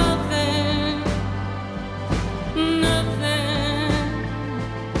did nothing, nothing.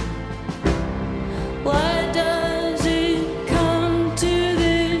 Why does it come to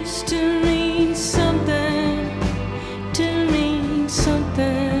this, to mean something, to mean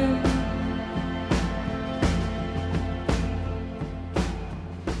something?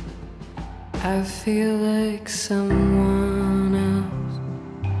 I feel like someone else,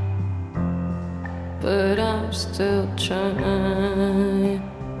 but I'm still trying.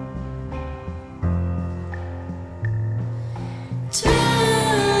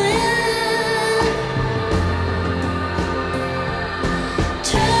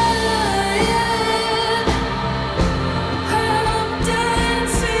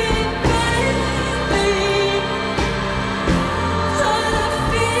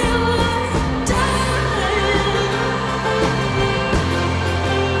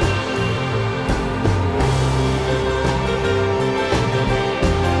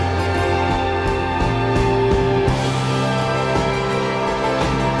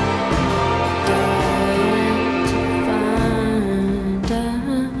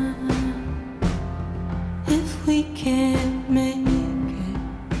 If we can't make it,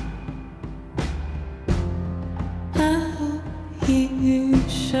 I hope you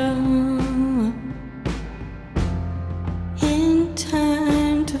show up in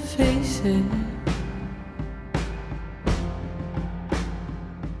time to face it.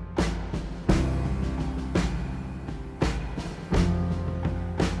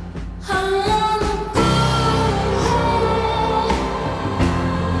 I wanna go home,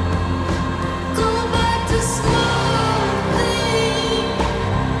 go back to something.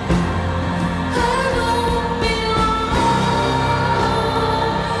 I don't belong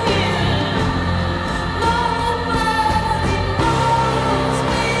here. Nobody knows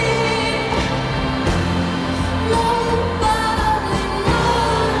me. Nobody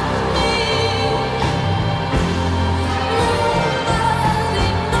knows me. Nobody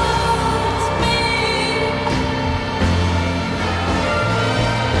knows me.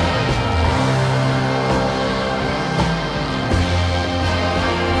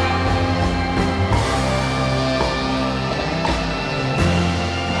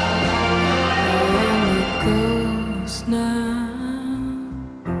 I'm a ghost now,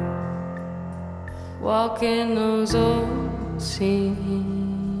 walking those old scenes.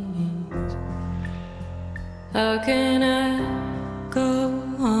 How can I go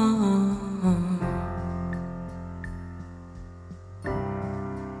on?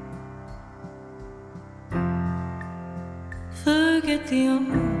 Forget the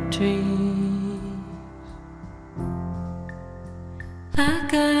old dreams. I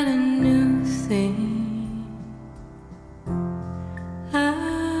got a new thing.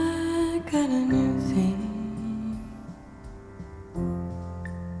 I got a new thing.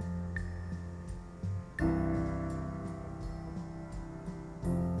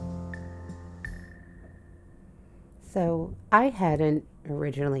 So I hadn't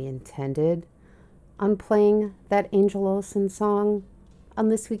originally intended on playing that Angel Olsen song on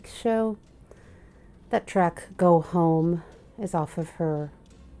this week's show. That track, Go Home, is off of her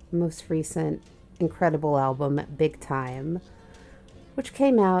most recent incredible album, Big Time, which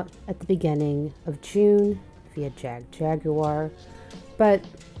came out at the beginning of June via Jaguar. But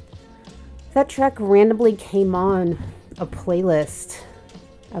that track randomly came on a playlist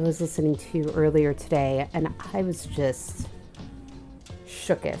I was listening to earlier today, and I was just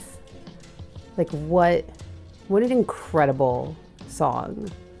shooketh. Like, what an incredible song.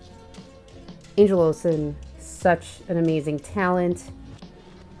 Angel Olsen, such an amazing talent.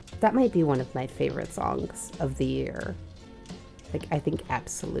 That might be one of my favorite songs of the year. Like, I think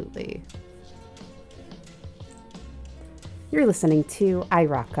absolutely. You're listening to I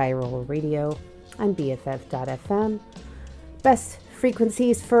Rock, I Roll Radio on BFF.FM. Best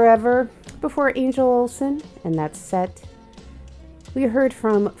frequencies forever. Before Angel Olsen and that set, we heard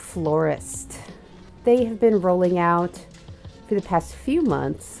from Florist. They have been rolling out for the past few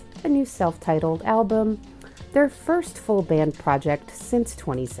months a new self-titled album, their first full band project since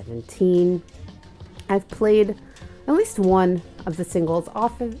 2017. I've played at least one of the singles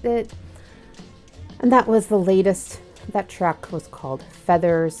off of it, and that was the latest. That track was called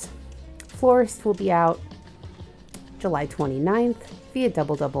Feathers. Florist will be out July 29th via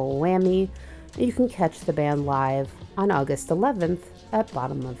Double Whammy. You can catch the band live on August 11th at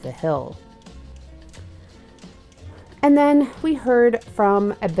Bottom of the Hill. And then we heard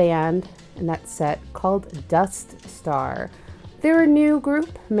from a band in that set called Dust Star. They're a new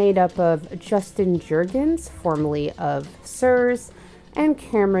group made up of Justin Jurgens, formerly of Sirs, and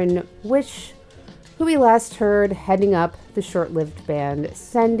Cameron Wish, who we last heard heading up the short-lived band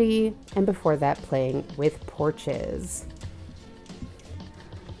Sendy, and before that playing with Porches.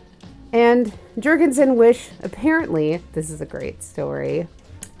 And Jurgens and Wish, apparently, this is a great story,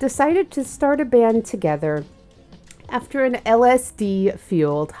 decided to start a band together after an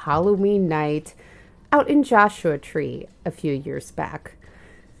LSD-fueled Halloween night out in Joshua Tree a few years back.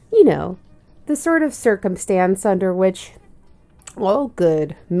 You know, the sort of circumstance under which all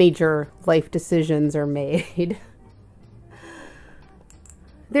good major life decisions are made.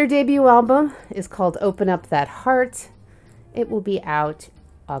 Their debut album is called Open Up That Heart. It will be out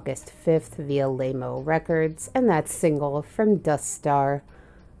August 5th via Lamo Records, and that single from Dust Star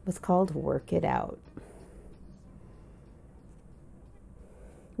was called Work It Out.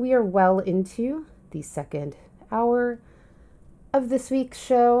 We are well into the second hour of this week's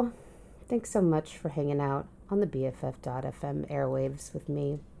show. Thanks so much for hanging out on the BFF.FM airwaves with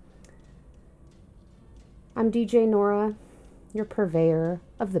me. I'm DJ Nora, your purveyor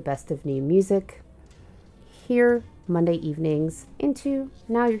of the best of new music, here Monday evenings into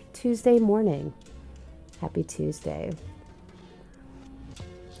now your Tuesday morning. Happy Tuesday.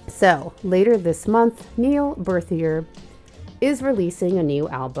 So, later this month, Neil Berthier is releasing a new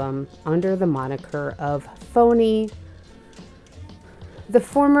album under the moniker of Phony. The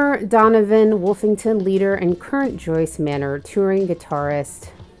former Donovan Wolfington leader and current Joyce Manor touring guitarist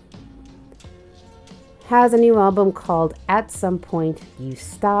has a new album called At Some Point You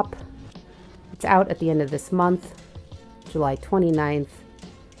Stop. It's out at the end of this month, July 29th,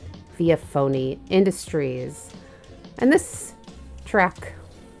 via Phony Industries. And this track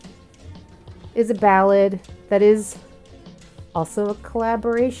is a ballad that is also a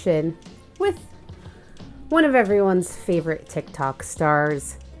collaboration with one of everyone's favorite TikTok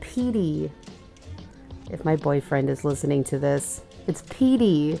stars, Petey. If my boyfriend is listening to this, it's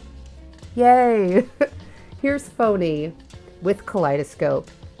Petey. Yay! Here's Phony with Kaleidoscope,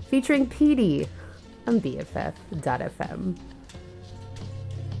 featuring Petey on BFF.FM.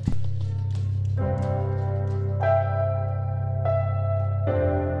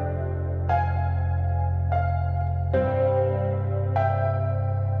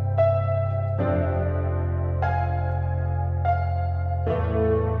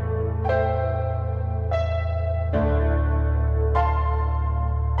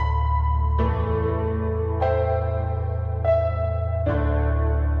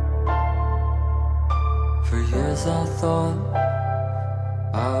 For years I thought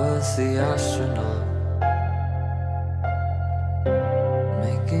I was the astronaut,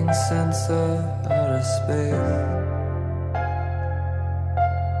 making sense of outer space.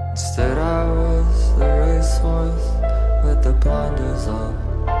 Instead I was the racehorse with the blinders on,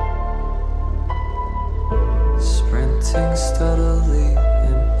 sprinting steadily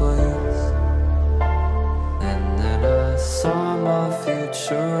in place. And then I saw my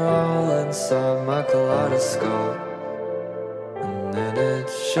future all inside my kaleidoscope. And then it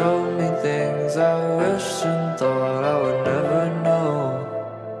showed me things I wished and thought I would never know.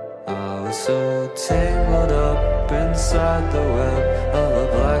 I was so tangled up inside the web of a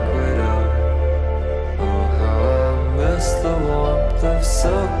black widow. Oh, how I miss the warmth of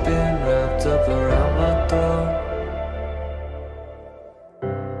silk being wrapped up around my throat.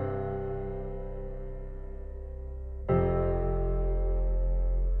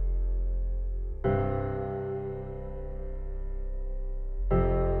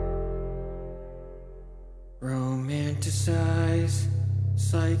 Romanticize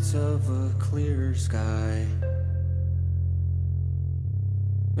sights of a clearer sky,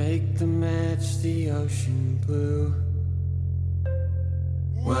 make them match the ocean blue.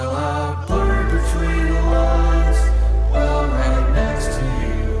 Well, I blurred between the lines, well, right next to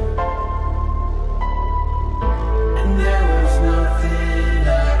you, and there was nothing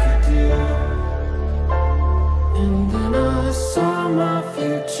I could do. And then I saw my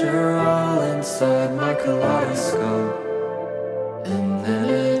future all inside my kaleidoscope. And then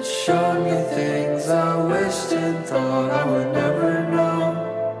it showed me things I wished and thought I would never know.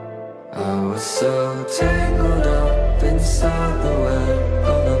 I was so tangled up inside the web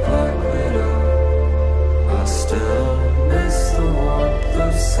of the black widow. I still miss the warmth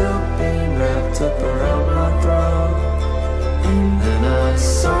of silk being wrapped up around my throat. And then I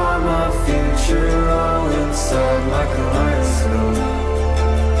saw my future all inside my kaleidoscope.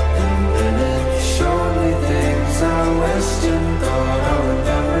 And then it wished and thought I would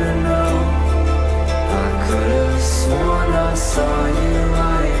never know. I could have sworn I saw you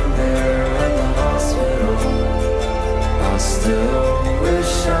lying there in the hospital. I still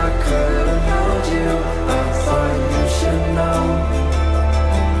wish I could have held you. I thought you should know.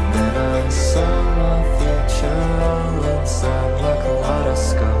 Then I saw my future all inside my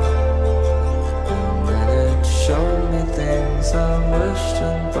kaleidoscope. And then it showed me things I wished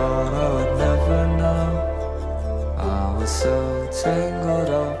and thought I would never know. I was so tangled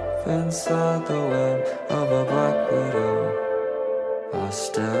up inside the web of a black widow. I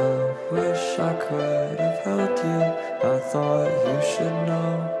still wish I could have held you. I thought you should know.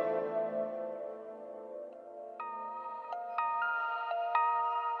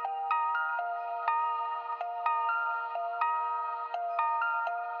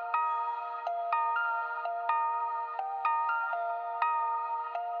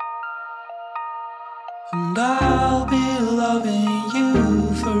 And I'll be loving you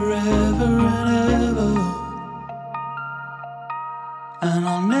forever and ever. And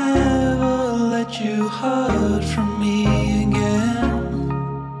I'll never let you hurt from me again.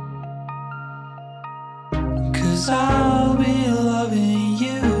 'Cause I'll be loving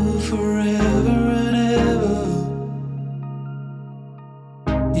you forever and ever.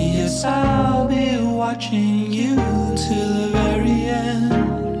 Yes, I'll be watching you till the very end.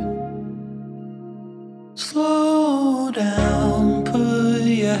 Slow down, put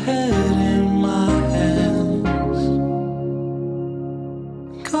your head in my hands.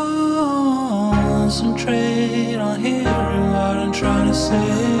 Concentrate on hearing what I'm trying to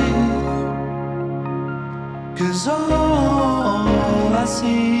say. 'Cause all I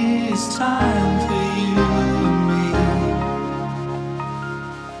see is time for you and me.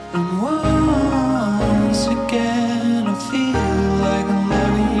 And once again I feel like I'm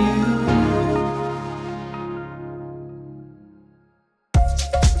loving you.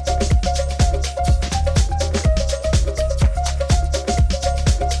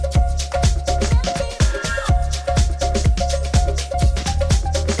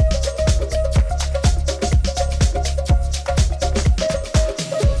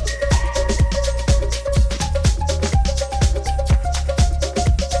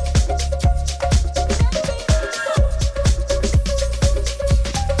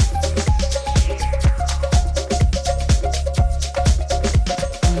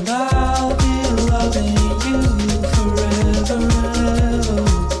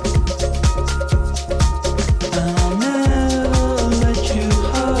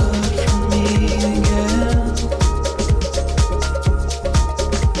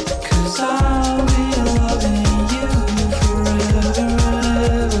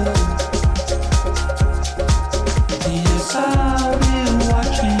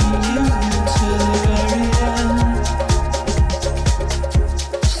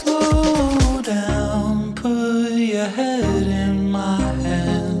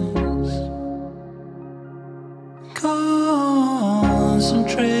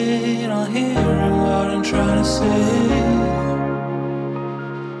 Concentrate on hearing what I'm trying to say.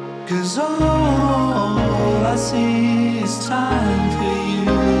 'Cause all I see is time for you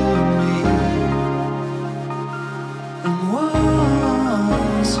and me. And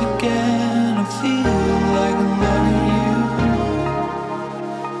once again I feel like I'm loving you.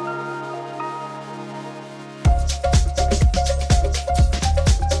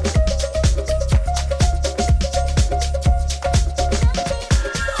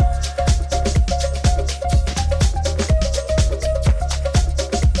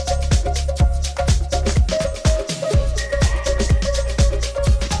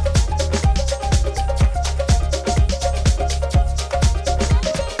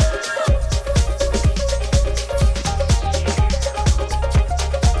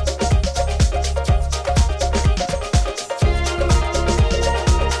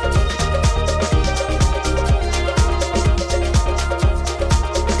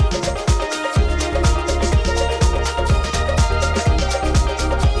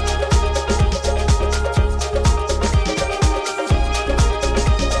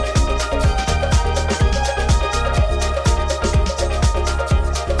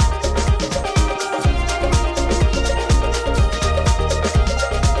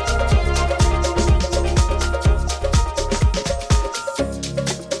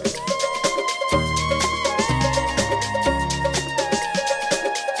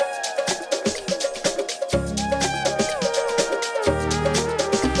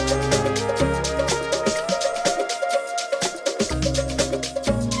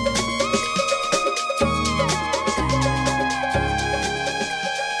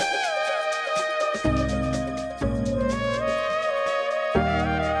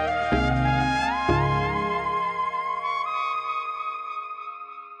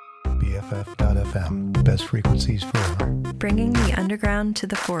 frequencies forever. Bringing the underground to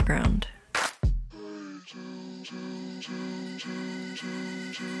the foreground.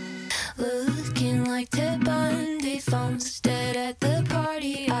 Looking like Ted Bundy, phone's dead at the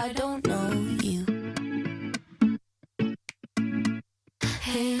party. I don't know you.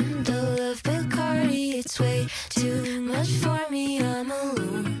 Handle of Bacardi, it's way too much for me. I'm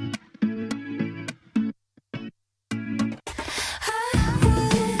alone. I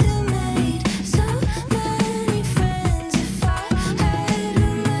would have made so many friends if I had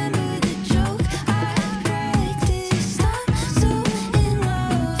remembered the joke I practiced. I'm so in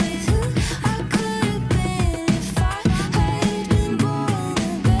love with who I could have been if I had been born a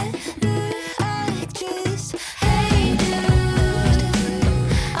better actress. Hey dude,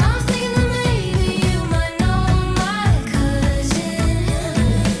 I'm thinking that maybe you might know my cousin.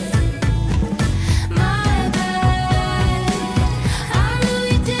 My bad, I knew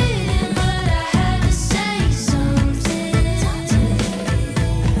you didn't, but I had to say something.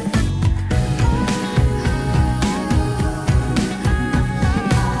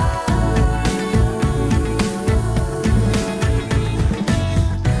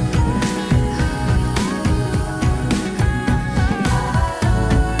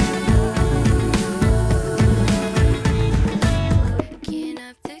 Working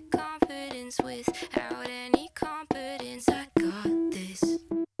up the confidence without any competence. I got this.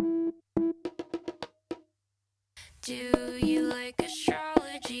 Do you like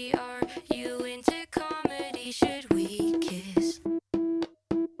astrology? Are you into comedy? Should we kiss?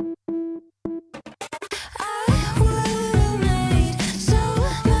 I would have made so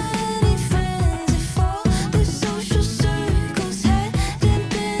many friends if all the social circles hadn't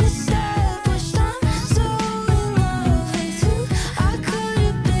been established. I'm so in love with who I could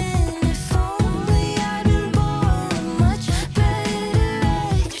have been if only I'd been born a much better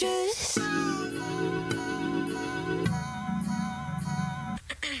actress.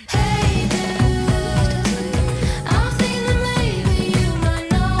 Hey dude, I'm thinking that maybe you might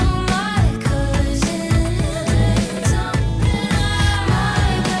know my cousin. My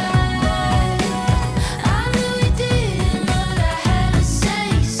bad, I knew you didn't, but I had to say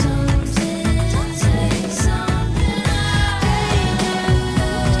something. Hey dude,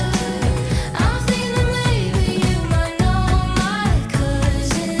 I'm thinking that maybe you might know my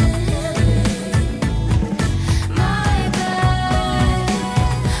cousin. My bad,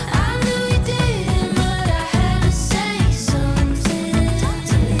 I knew you didn't, but I had to say something.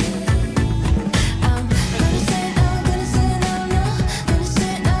 I'm gonna say no, gonna say no, no. Gonna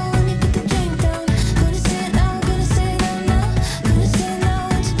say no when you put the drink down. Gonna say no, gonna say no, no. Gonna say no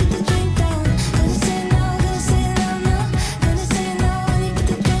when you put the drink down. Gonna say no, gonna say no, no. Gonna say no when you put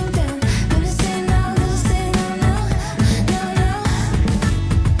the drink down. Gonna say no, gonna say no, no. No, no.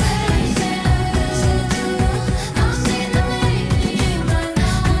 Gonna say no, gonna say no, no. I'm saying that maybe you might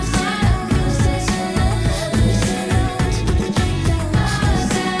know. I'm saying no, gonna say no, no. Gonna say no when you put the drink down. Gonna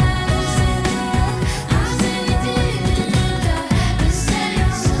say no, gonna say no, no. I'm saying you didn't, gonna say no,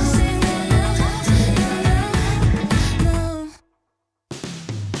 say no, no, no, no.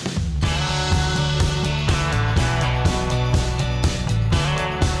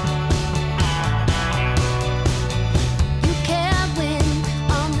 You can't win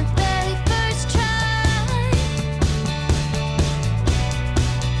on the very first try.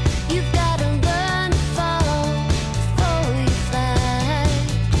 You've gotta learn to fall before you fly.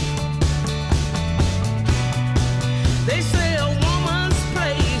 They say a woman's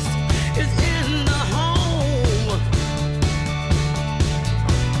place is in the home.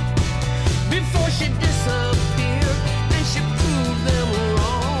 Before she disappeared and she proved them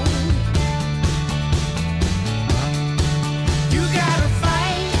wrong. You gotta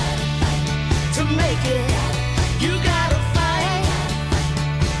fight to make it. You gotta fight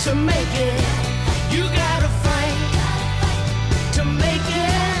to make it. You gotta fight to make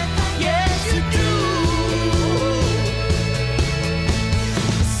it. Yes, you do.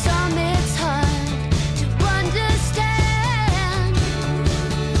 Some it's hard to understand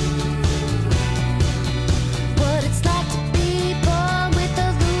what it's like to be born with a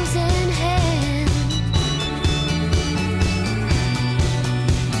losing hand.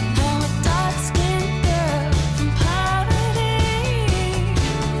 How a dark-skinned girl from poverty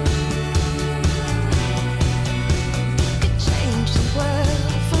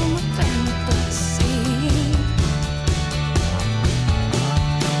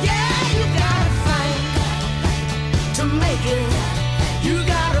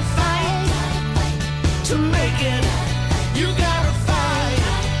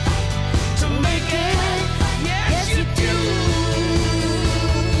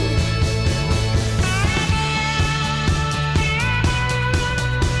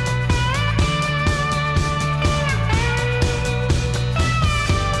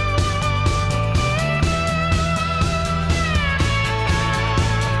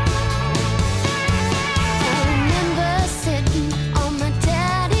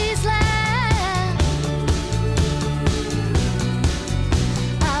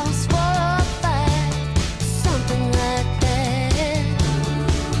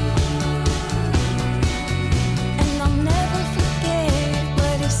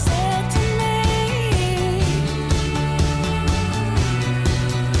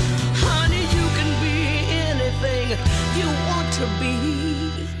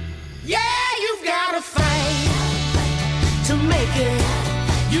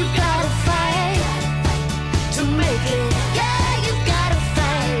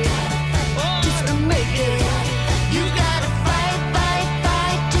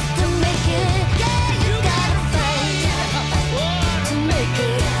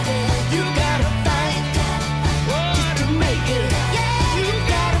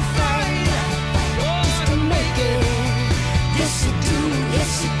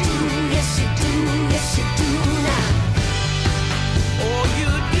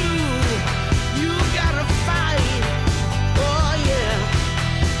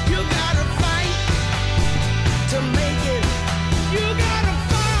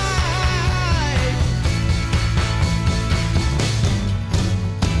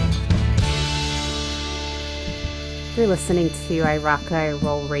You're listening to I Rock, I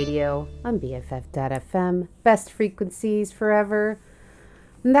Roll Radio on BFF.FM. Best frequencies forever.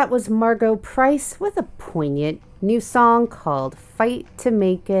 And that was Margot Price with a poignant new song called Fight to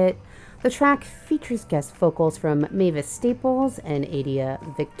Make It. The track features guest vocals from Mavis Staples and Adia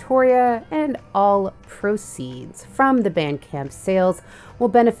Victoria, and all proceeds from the Bandcamp sales will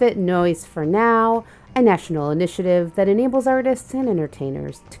benefit Noise for Now, a national initiative that enables artists and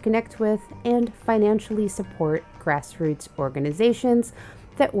entertainers to connect with and financially support grassroots organizations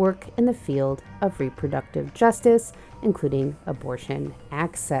that work in the field of reproductive justice, including abortion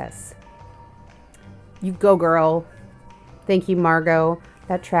access. You go, girl. Thank you, Margot.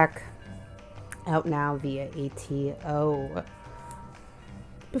 That track out now via ATO.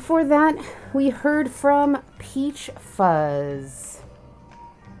 Before that, we heard from Peach Fuzz.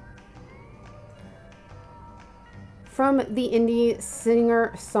 From the indie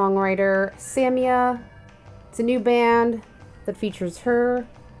singer-songwriter Samia. It's a new band that features her,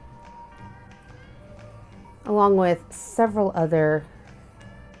 along with several other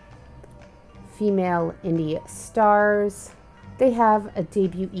female indie stars. They have a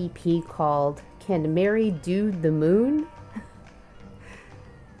debut EP called Can Mary Do the Moon,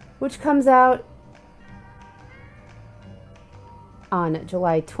 which comes out on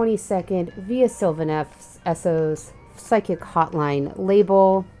July 22nd via Sylvan Esso's Psychic Hotline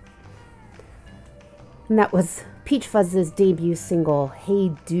label. And that was Peach Fuzz's debut single,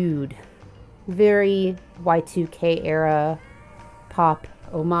 Hey Dude. Very Y2K era pop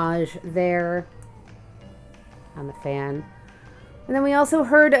homage there. I'm a fan. And then we also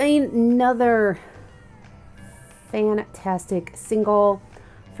heard another fantastic single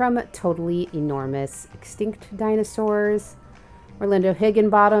from Totally Enormous, Extinct Dinosaurs. Orlando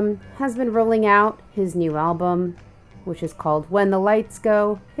Higginbottom has been rolling out his new album, which is called When the Lights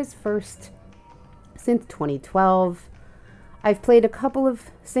Go, his first since 2012. I've played a couple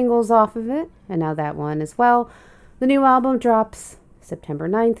of singles off of it, and now that one as well. The new album drops September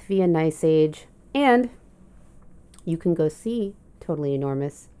 9th via Nice Age, and you can go see Totally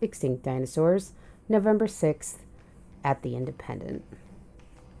Enormous, Extinct Dinosaurs, November 6th at the Independent.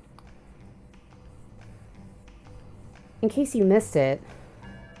 In case you missed it,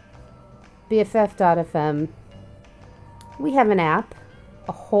 BFF.FM, we have an app,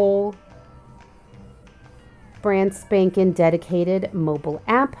 a whole brand spanking dedicated mobile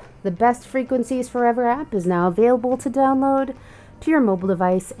app. The Best Frequencies Forever app is now available to download to your mobile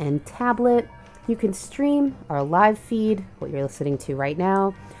device and tablet. You can stream our live feed, what you're listening to right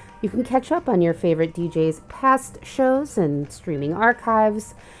now. You can catch up on your favorite DJ's past shows and streaming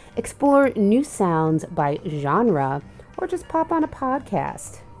archives, explore new sounds by genre, or just pop on a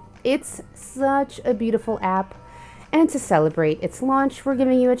podcast. It's such a beautiful app. And to celebrate its launch, we're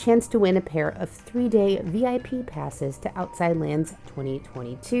giving you a chance to win a pair of 3-day VIP passes to Outside Lands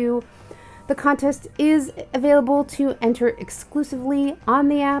 2022. The contest is available to enter exclusively on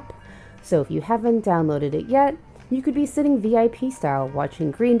the app, so if you haven't downloaded it yet, you could be sitting VIP style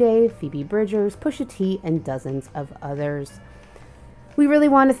watching Green Day, Phoebe Bridgers, Pusha T, and dozens of others. We really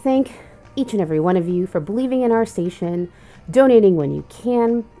want to thank each and every one of you for believing in our station, donating when you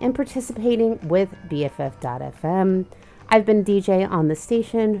can, and participating with BFF.FM. I've been DJ on the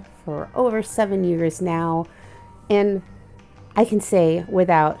station for over 7 years now, and I can say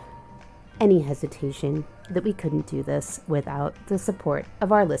without any hesitation that we couldn't do this without the support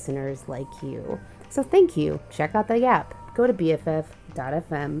of our listeners like you. So thank you. Check out the app. Go to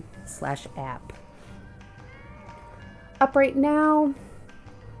BFF.FM/app. Up right now,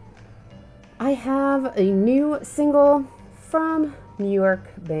 I have a new single from New York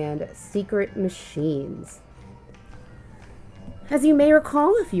band Secret Machines. As you may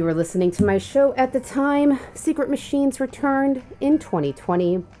recall, if you were listening to my show at the time, Secret Machines returned in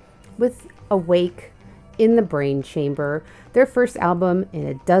 2020 with Awake in the Brain Chamber, their first album in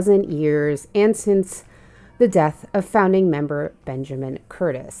a dozen years, and since the death of founding member Benjamin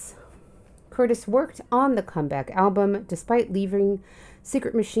Curtis. Curtis worked on the comeback album despite leaving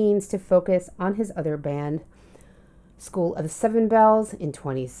Secret Machines to focus on his other band, School of Seven Bells, in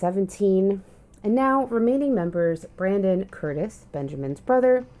 2017. And now remaining members Brandon Curtis, Benjamin's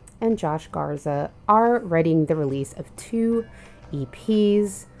brother, and Josh Garza are writing the release of 2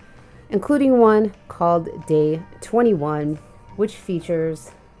 EPs, including one called Day 21, which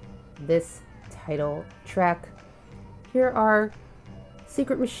features this title track. Here are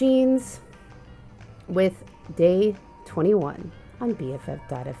Secret Machines with Day 21 on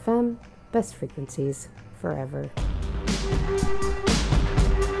BFF.FM. Best frequencies forever.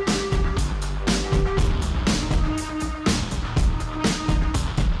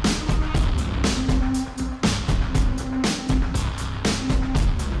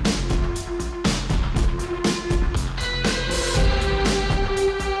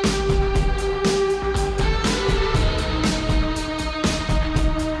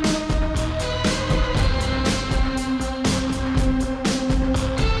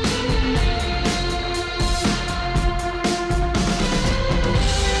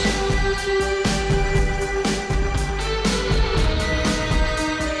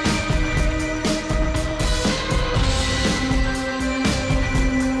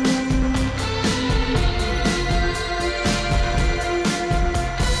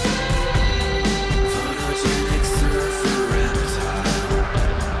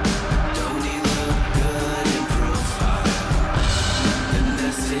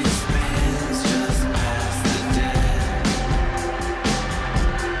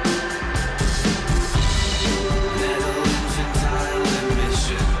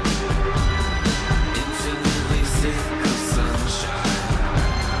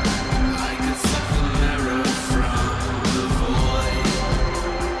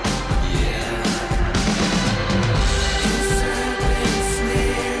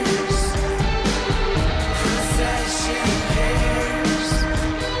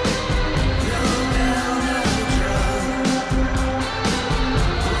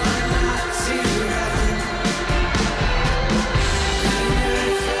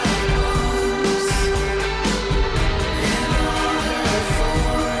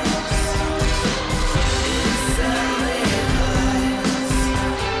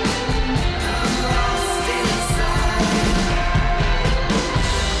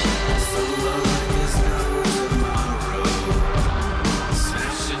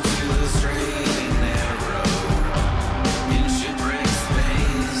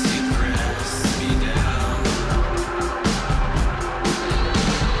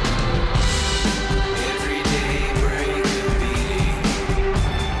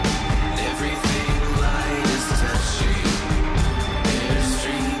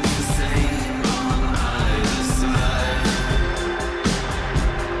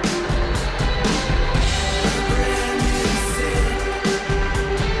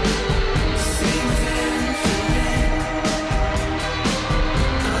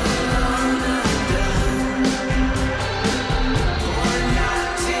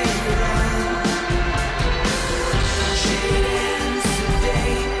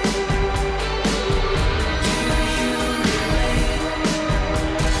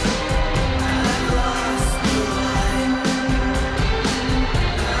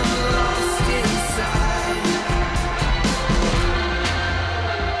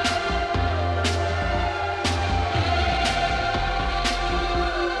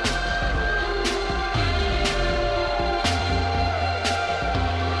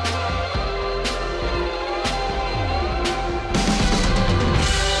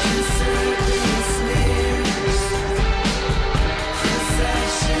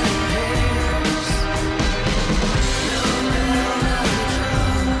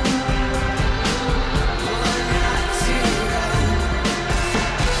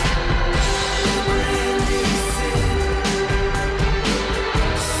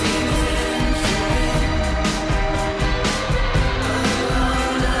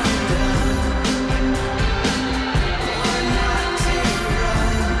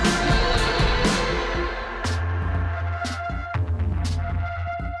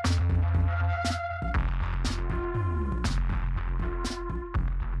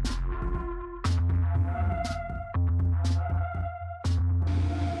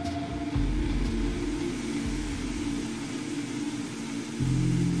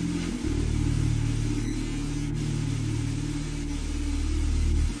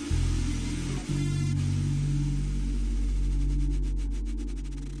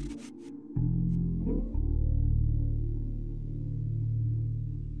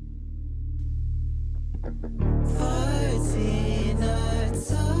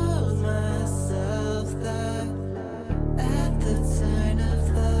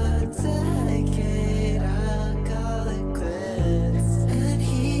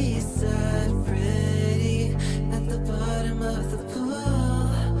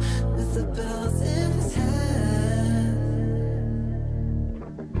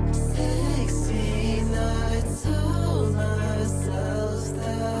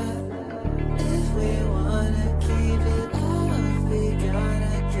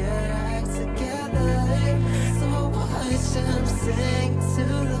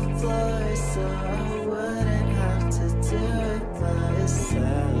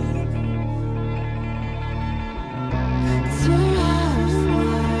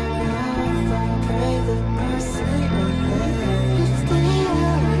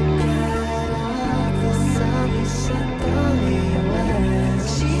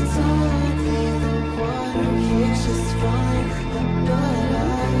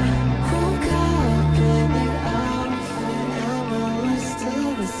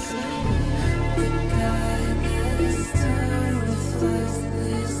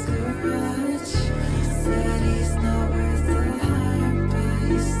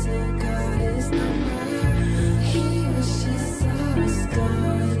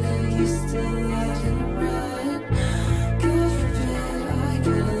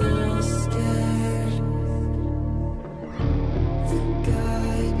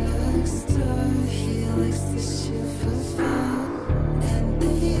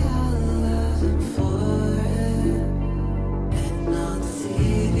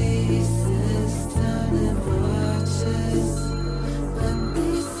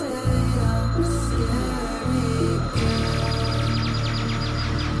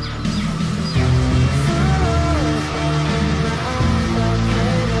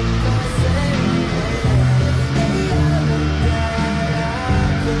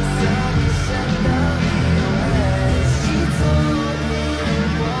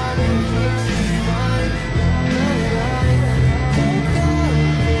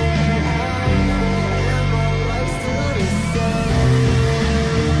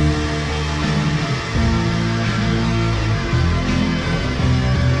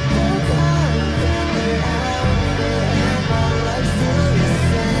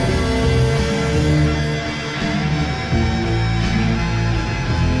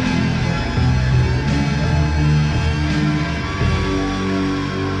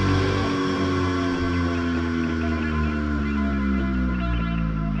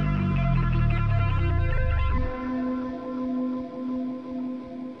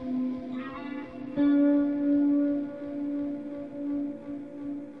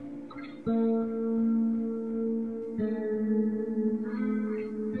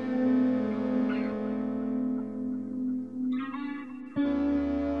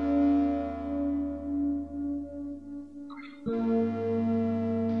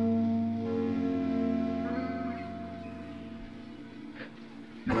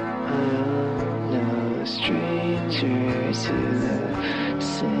 No stranger to the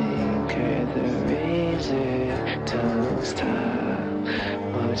sinker, the razor, tongue's top,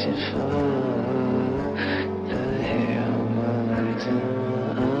 watching fall. The hair on my legs and my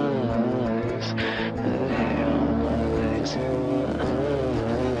arms, the hair on my legs and my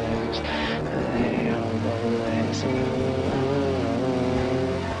arms, the hair on my legs and my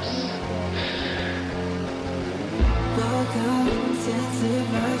arms. Woke up, tinted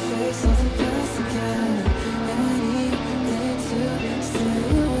my face off the glass again. Anything to stay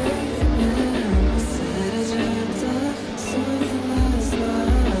away from him. Said I dreamt of something last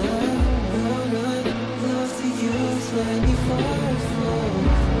night. Love to use when you fall.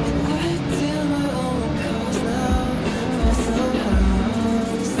 And I deal my own cause now. But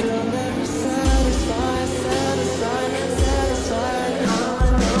somehow, still never satisfied.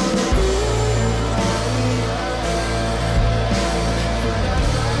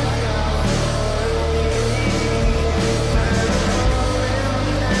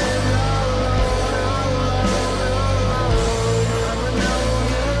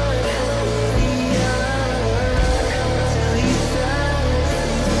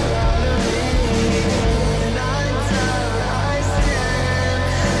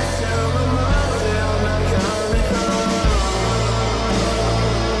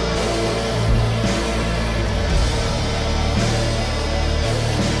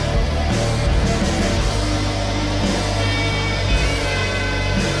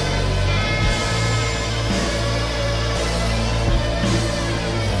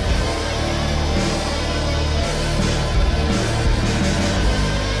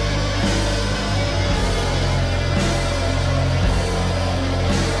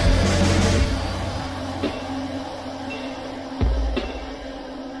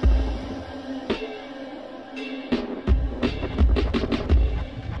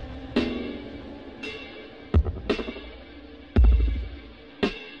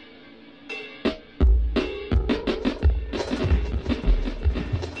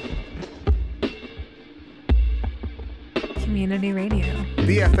 Community Radio.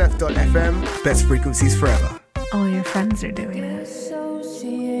 BFF.FM, best frequencies forever. All your friends are doing it.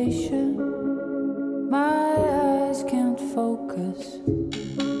 Association, my eyes can't focus.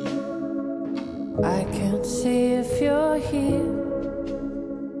 I can't see if you're here,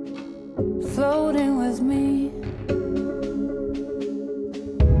 floating with me.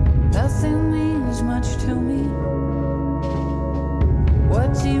 Nothing means much to me.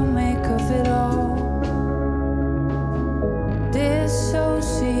 What do you make of it all?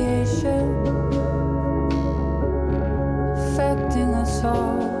 Dissociation affecting us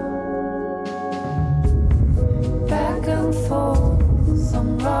all. Back and forth,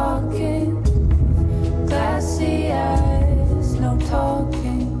 I'm rocking. Glassy eyes, no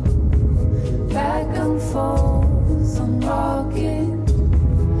talking. Back and forth, I'm rocking.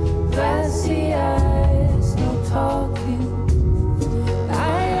 Glassy eyes, no talking.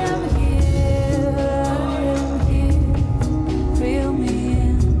 I am here, reel me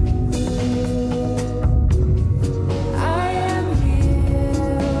in. I am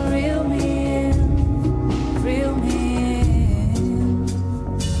here, reel me in, reel me in.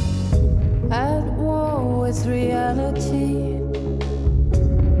 At war with reality,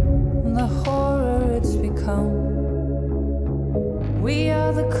 the horror it's become. We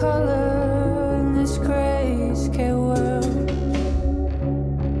are the color in this grayscale world.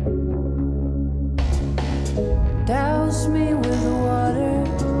 Douse me with water,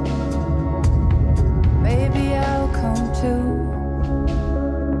 maybe I'll come to.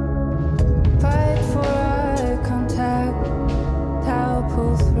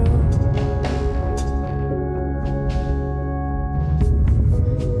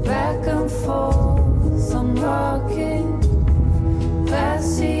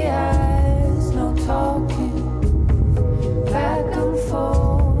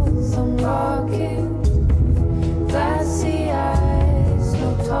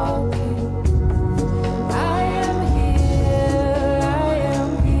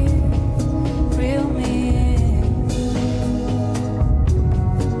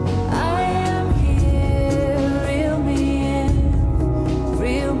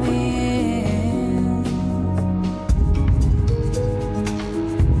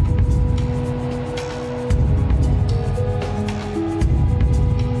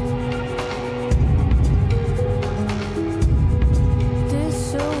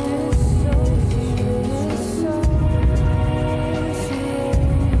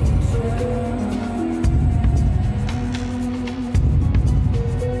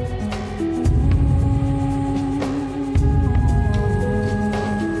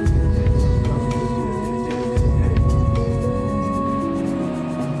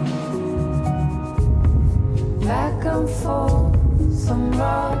 back and forth, I'm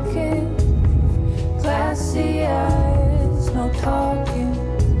rocking. Glassy eyes, no talking.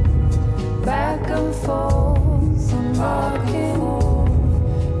 Back and forth, I'm rocking.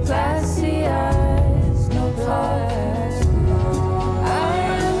 Glassy eyes, no talking. I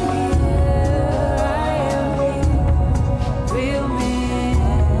am here, real me.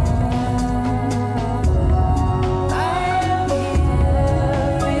 I am here,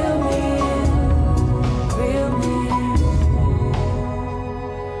 real me, real me.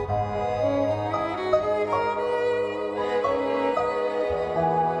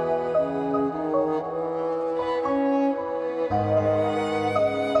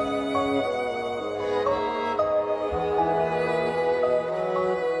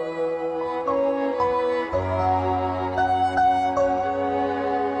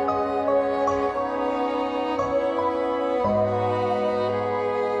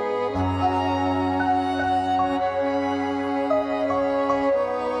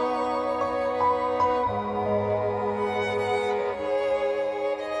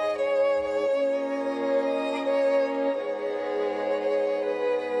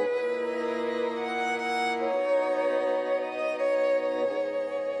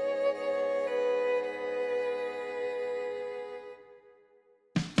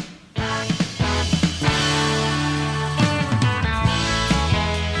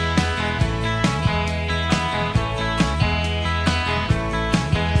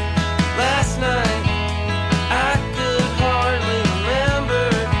 Last night, I could hardly remember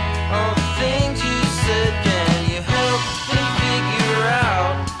all the things you said. Can you help me figure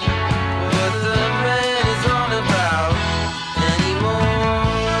out what the man is on about anymore?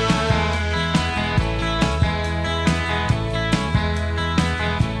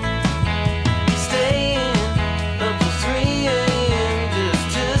 Staying up till 3 a.m. just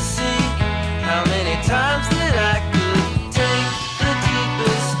to see how many times that I could take the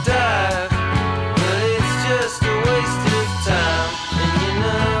deepest dive. But it's just a waste of time, and you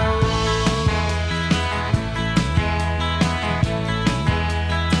know.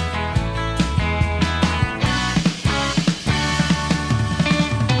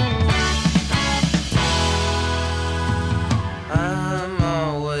 I'm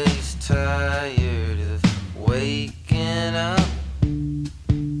always tired of waking up.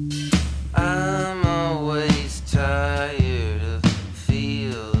 I'm always tired of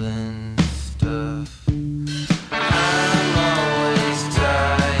feeling stuff. I'm always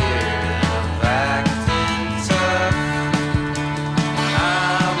tired of acting tough.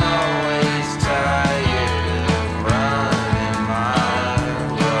 I'm always tired of running my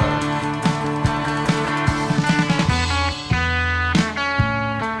luck.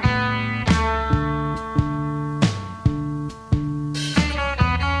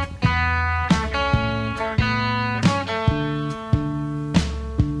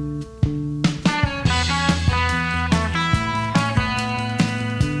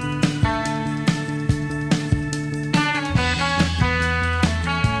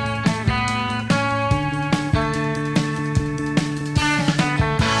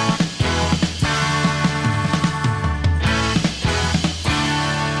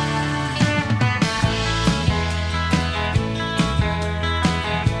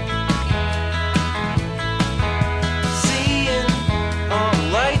 Seeing all the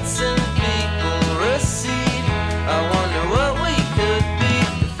lights and people recede, I wonder what we could be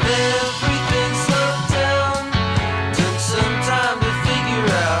if everything slowed down. Took some time to figure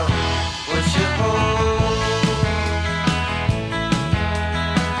out what you hold.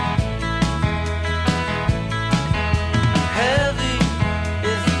 Heavy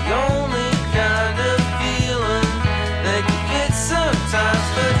is the only kind of feeling that can fit sometimes,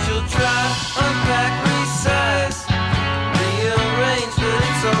 but you'll try, unpack, resize, rearrange, but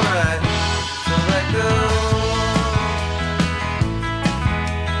it's alright. So let go.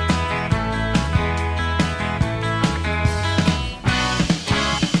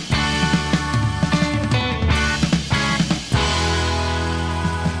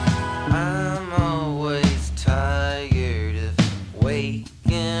 I'm always tired of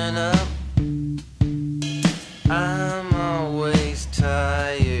waking up. I'm always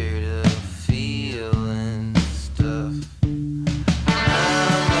tired of feeling stuff.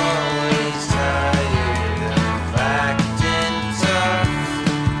 I'm always tired of acting tough.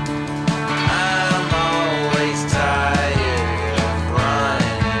 I'm always tired of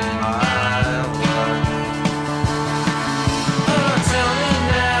running my luck. Oh, tell me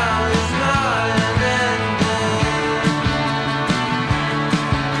now it's not an ending.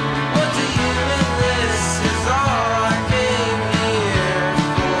 What do you mean this is all I came here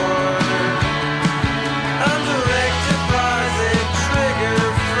for?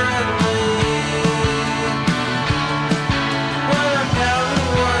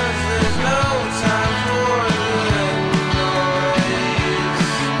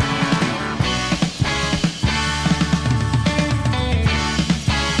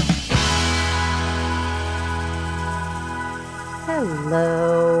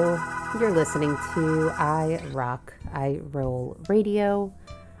 listening to I Rock, I Roll Radio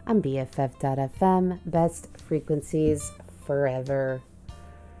on BFF.FM, best frequencies forever.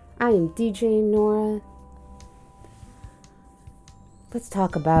 I am DJ Nora. Let's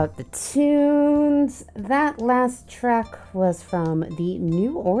talk about the tunes. That last track was from the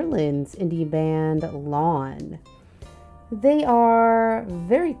New Orleans indie band Lawn. They are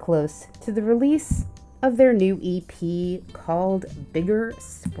very close to the release of their new EP called Bigger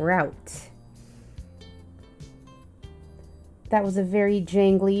Sprout. That was a very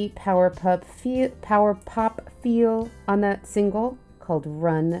jangly power pop feel on that single called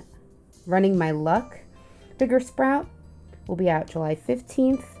Running My Luck. Bigger Sprout will be out July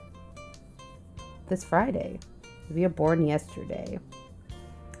 15th, this Friday. We were born yesterday.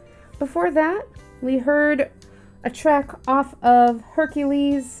 Before that, we heard a track off of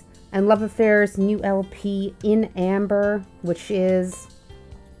Hercules and Love Affair's new LP In Amber, which is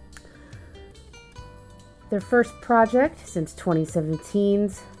their first project since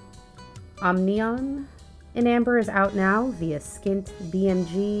 2017's Omnion. In Amber is out now via Skint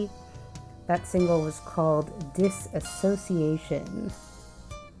BMG. That single was called Disassociation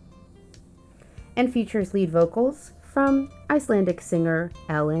and features lead vocals from Icelandic singer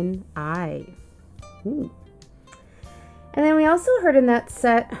Ellen I. And then we also heard in that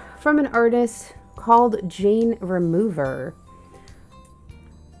set from an artist called Jane Remover,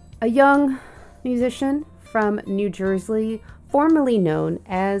 a young musician from New Jersey, formerly known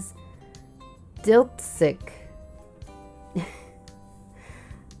as Diltzik,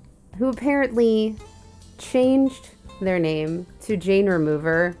 who apparently changed their name to Jane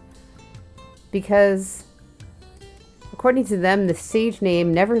Remover because, according to them, the stage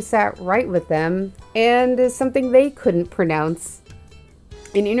name never sat right with them and is something they couldn't pronounce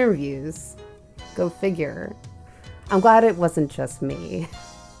in interviews. Go figure. I'm glad it wasn't just me.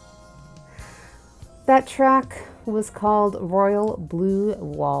 That track was called Royal Blue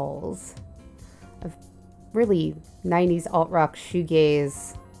Walls, a really 90s alt-rock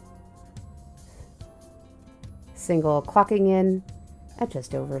shoegaze single, clocking in at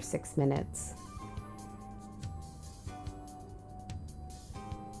just over 6 minutes.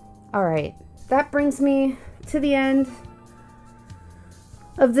 All right, that brings me to the end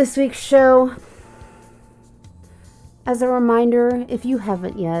of this week's show. As a reminder, if you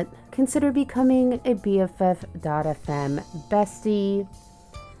haven't yet, consider becoming a BFF.FM bestie.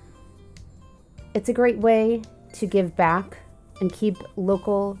 It's a great way to give back and keep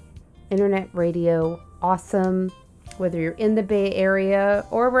local internet radio awesome, whether you're in the Bay Area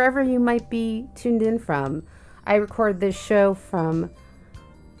or wherever you might be tuned in from. I record this show from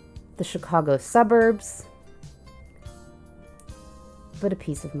the Chicago suburbs, but a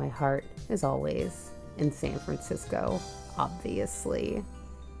piece of my heart is always in San Francisco, obviously.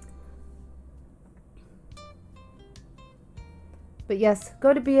 But yes,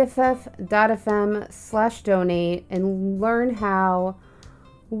 go to bff.fm/donate and learn how,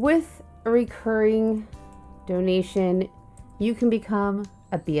 with a recurring donation, you can become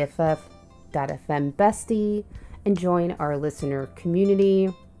a BFF.fm bestie and join our listener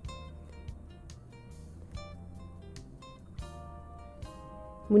community.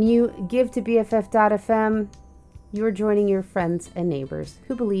 When you give to BFF.fm, you're joining your friends and neighbors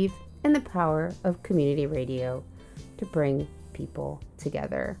who believe in the power of community radio to bring people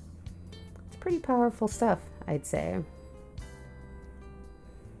together. It's pretty powerful stuff, I'd say.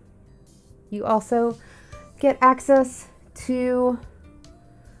 You also get access to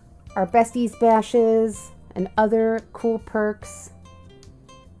our Besties Bashes and other cool perks.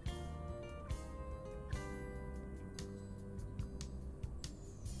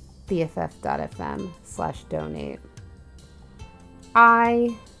 BFF.fm/donate.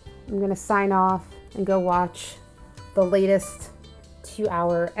 I am going to sign off and go watch the latest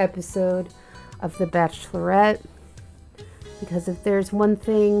 2-hour episode of The Bachelorette, because if there's one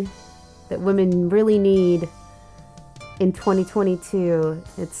thing that women really need in 2022,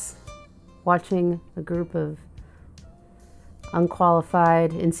 it's watching a group of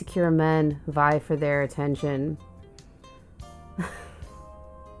unqualified, insecure men vie for their attention.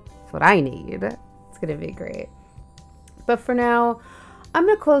 That's what I need. It's gonna be great. But for now, I'm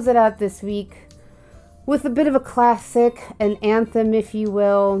gonna close it out this week with a bit of a classic, an anthem, if you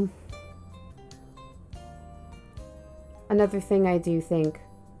will. Another thing I do think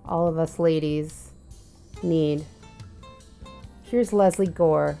all of us ladies need. Here's Leslie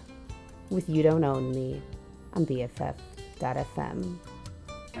Gore with You Don't Own Me on BFF.fm.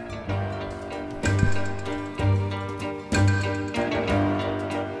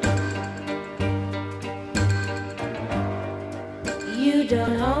 You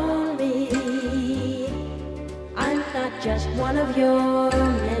don't own me. one of your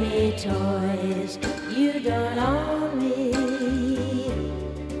many toys. You don't own me.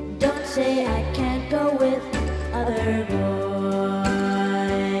 Don't say I can't go with other boys.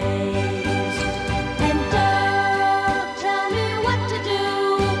 And don't tell me what to do.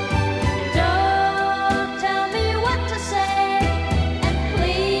 Don't tell me what to say. And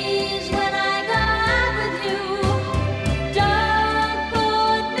please, when I go out with you, don't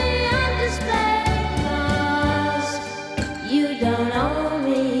put me on display. 'Cause you don't own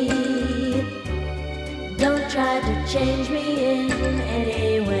me. Don't try to change me in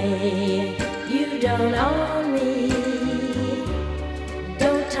any way. You don't own me.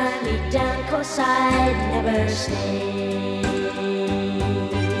 Don't tie me down 'cause I'd never stay.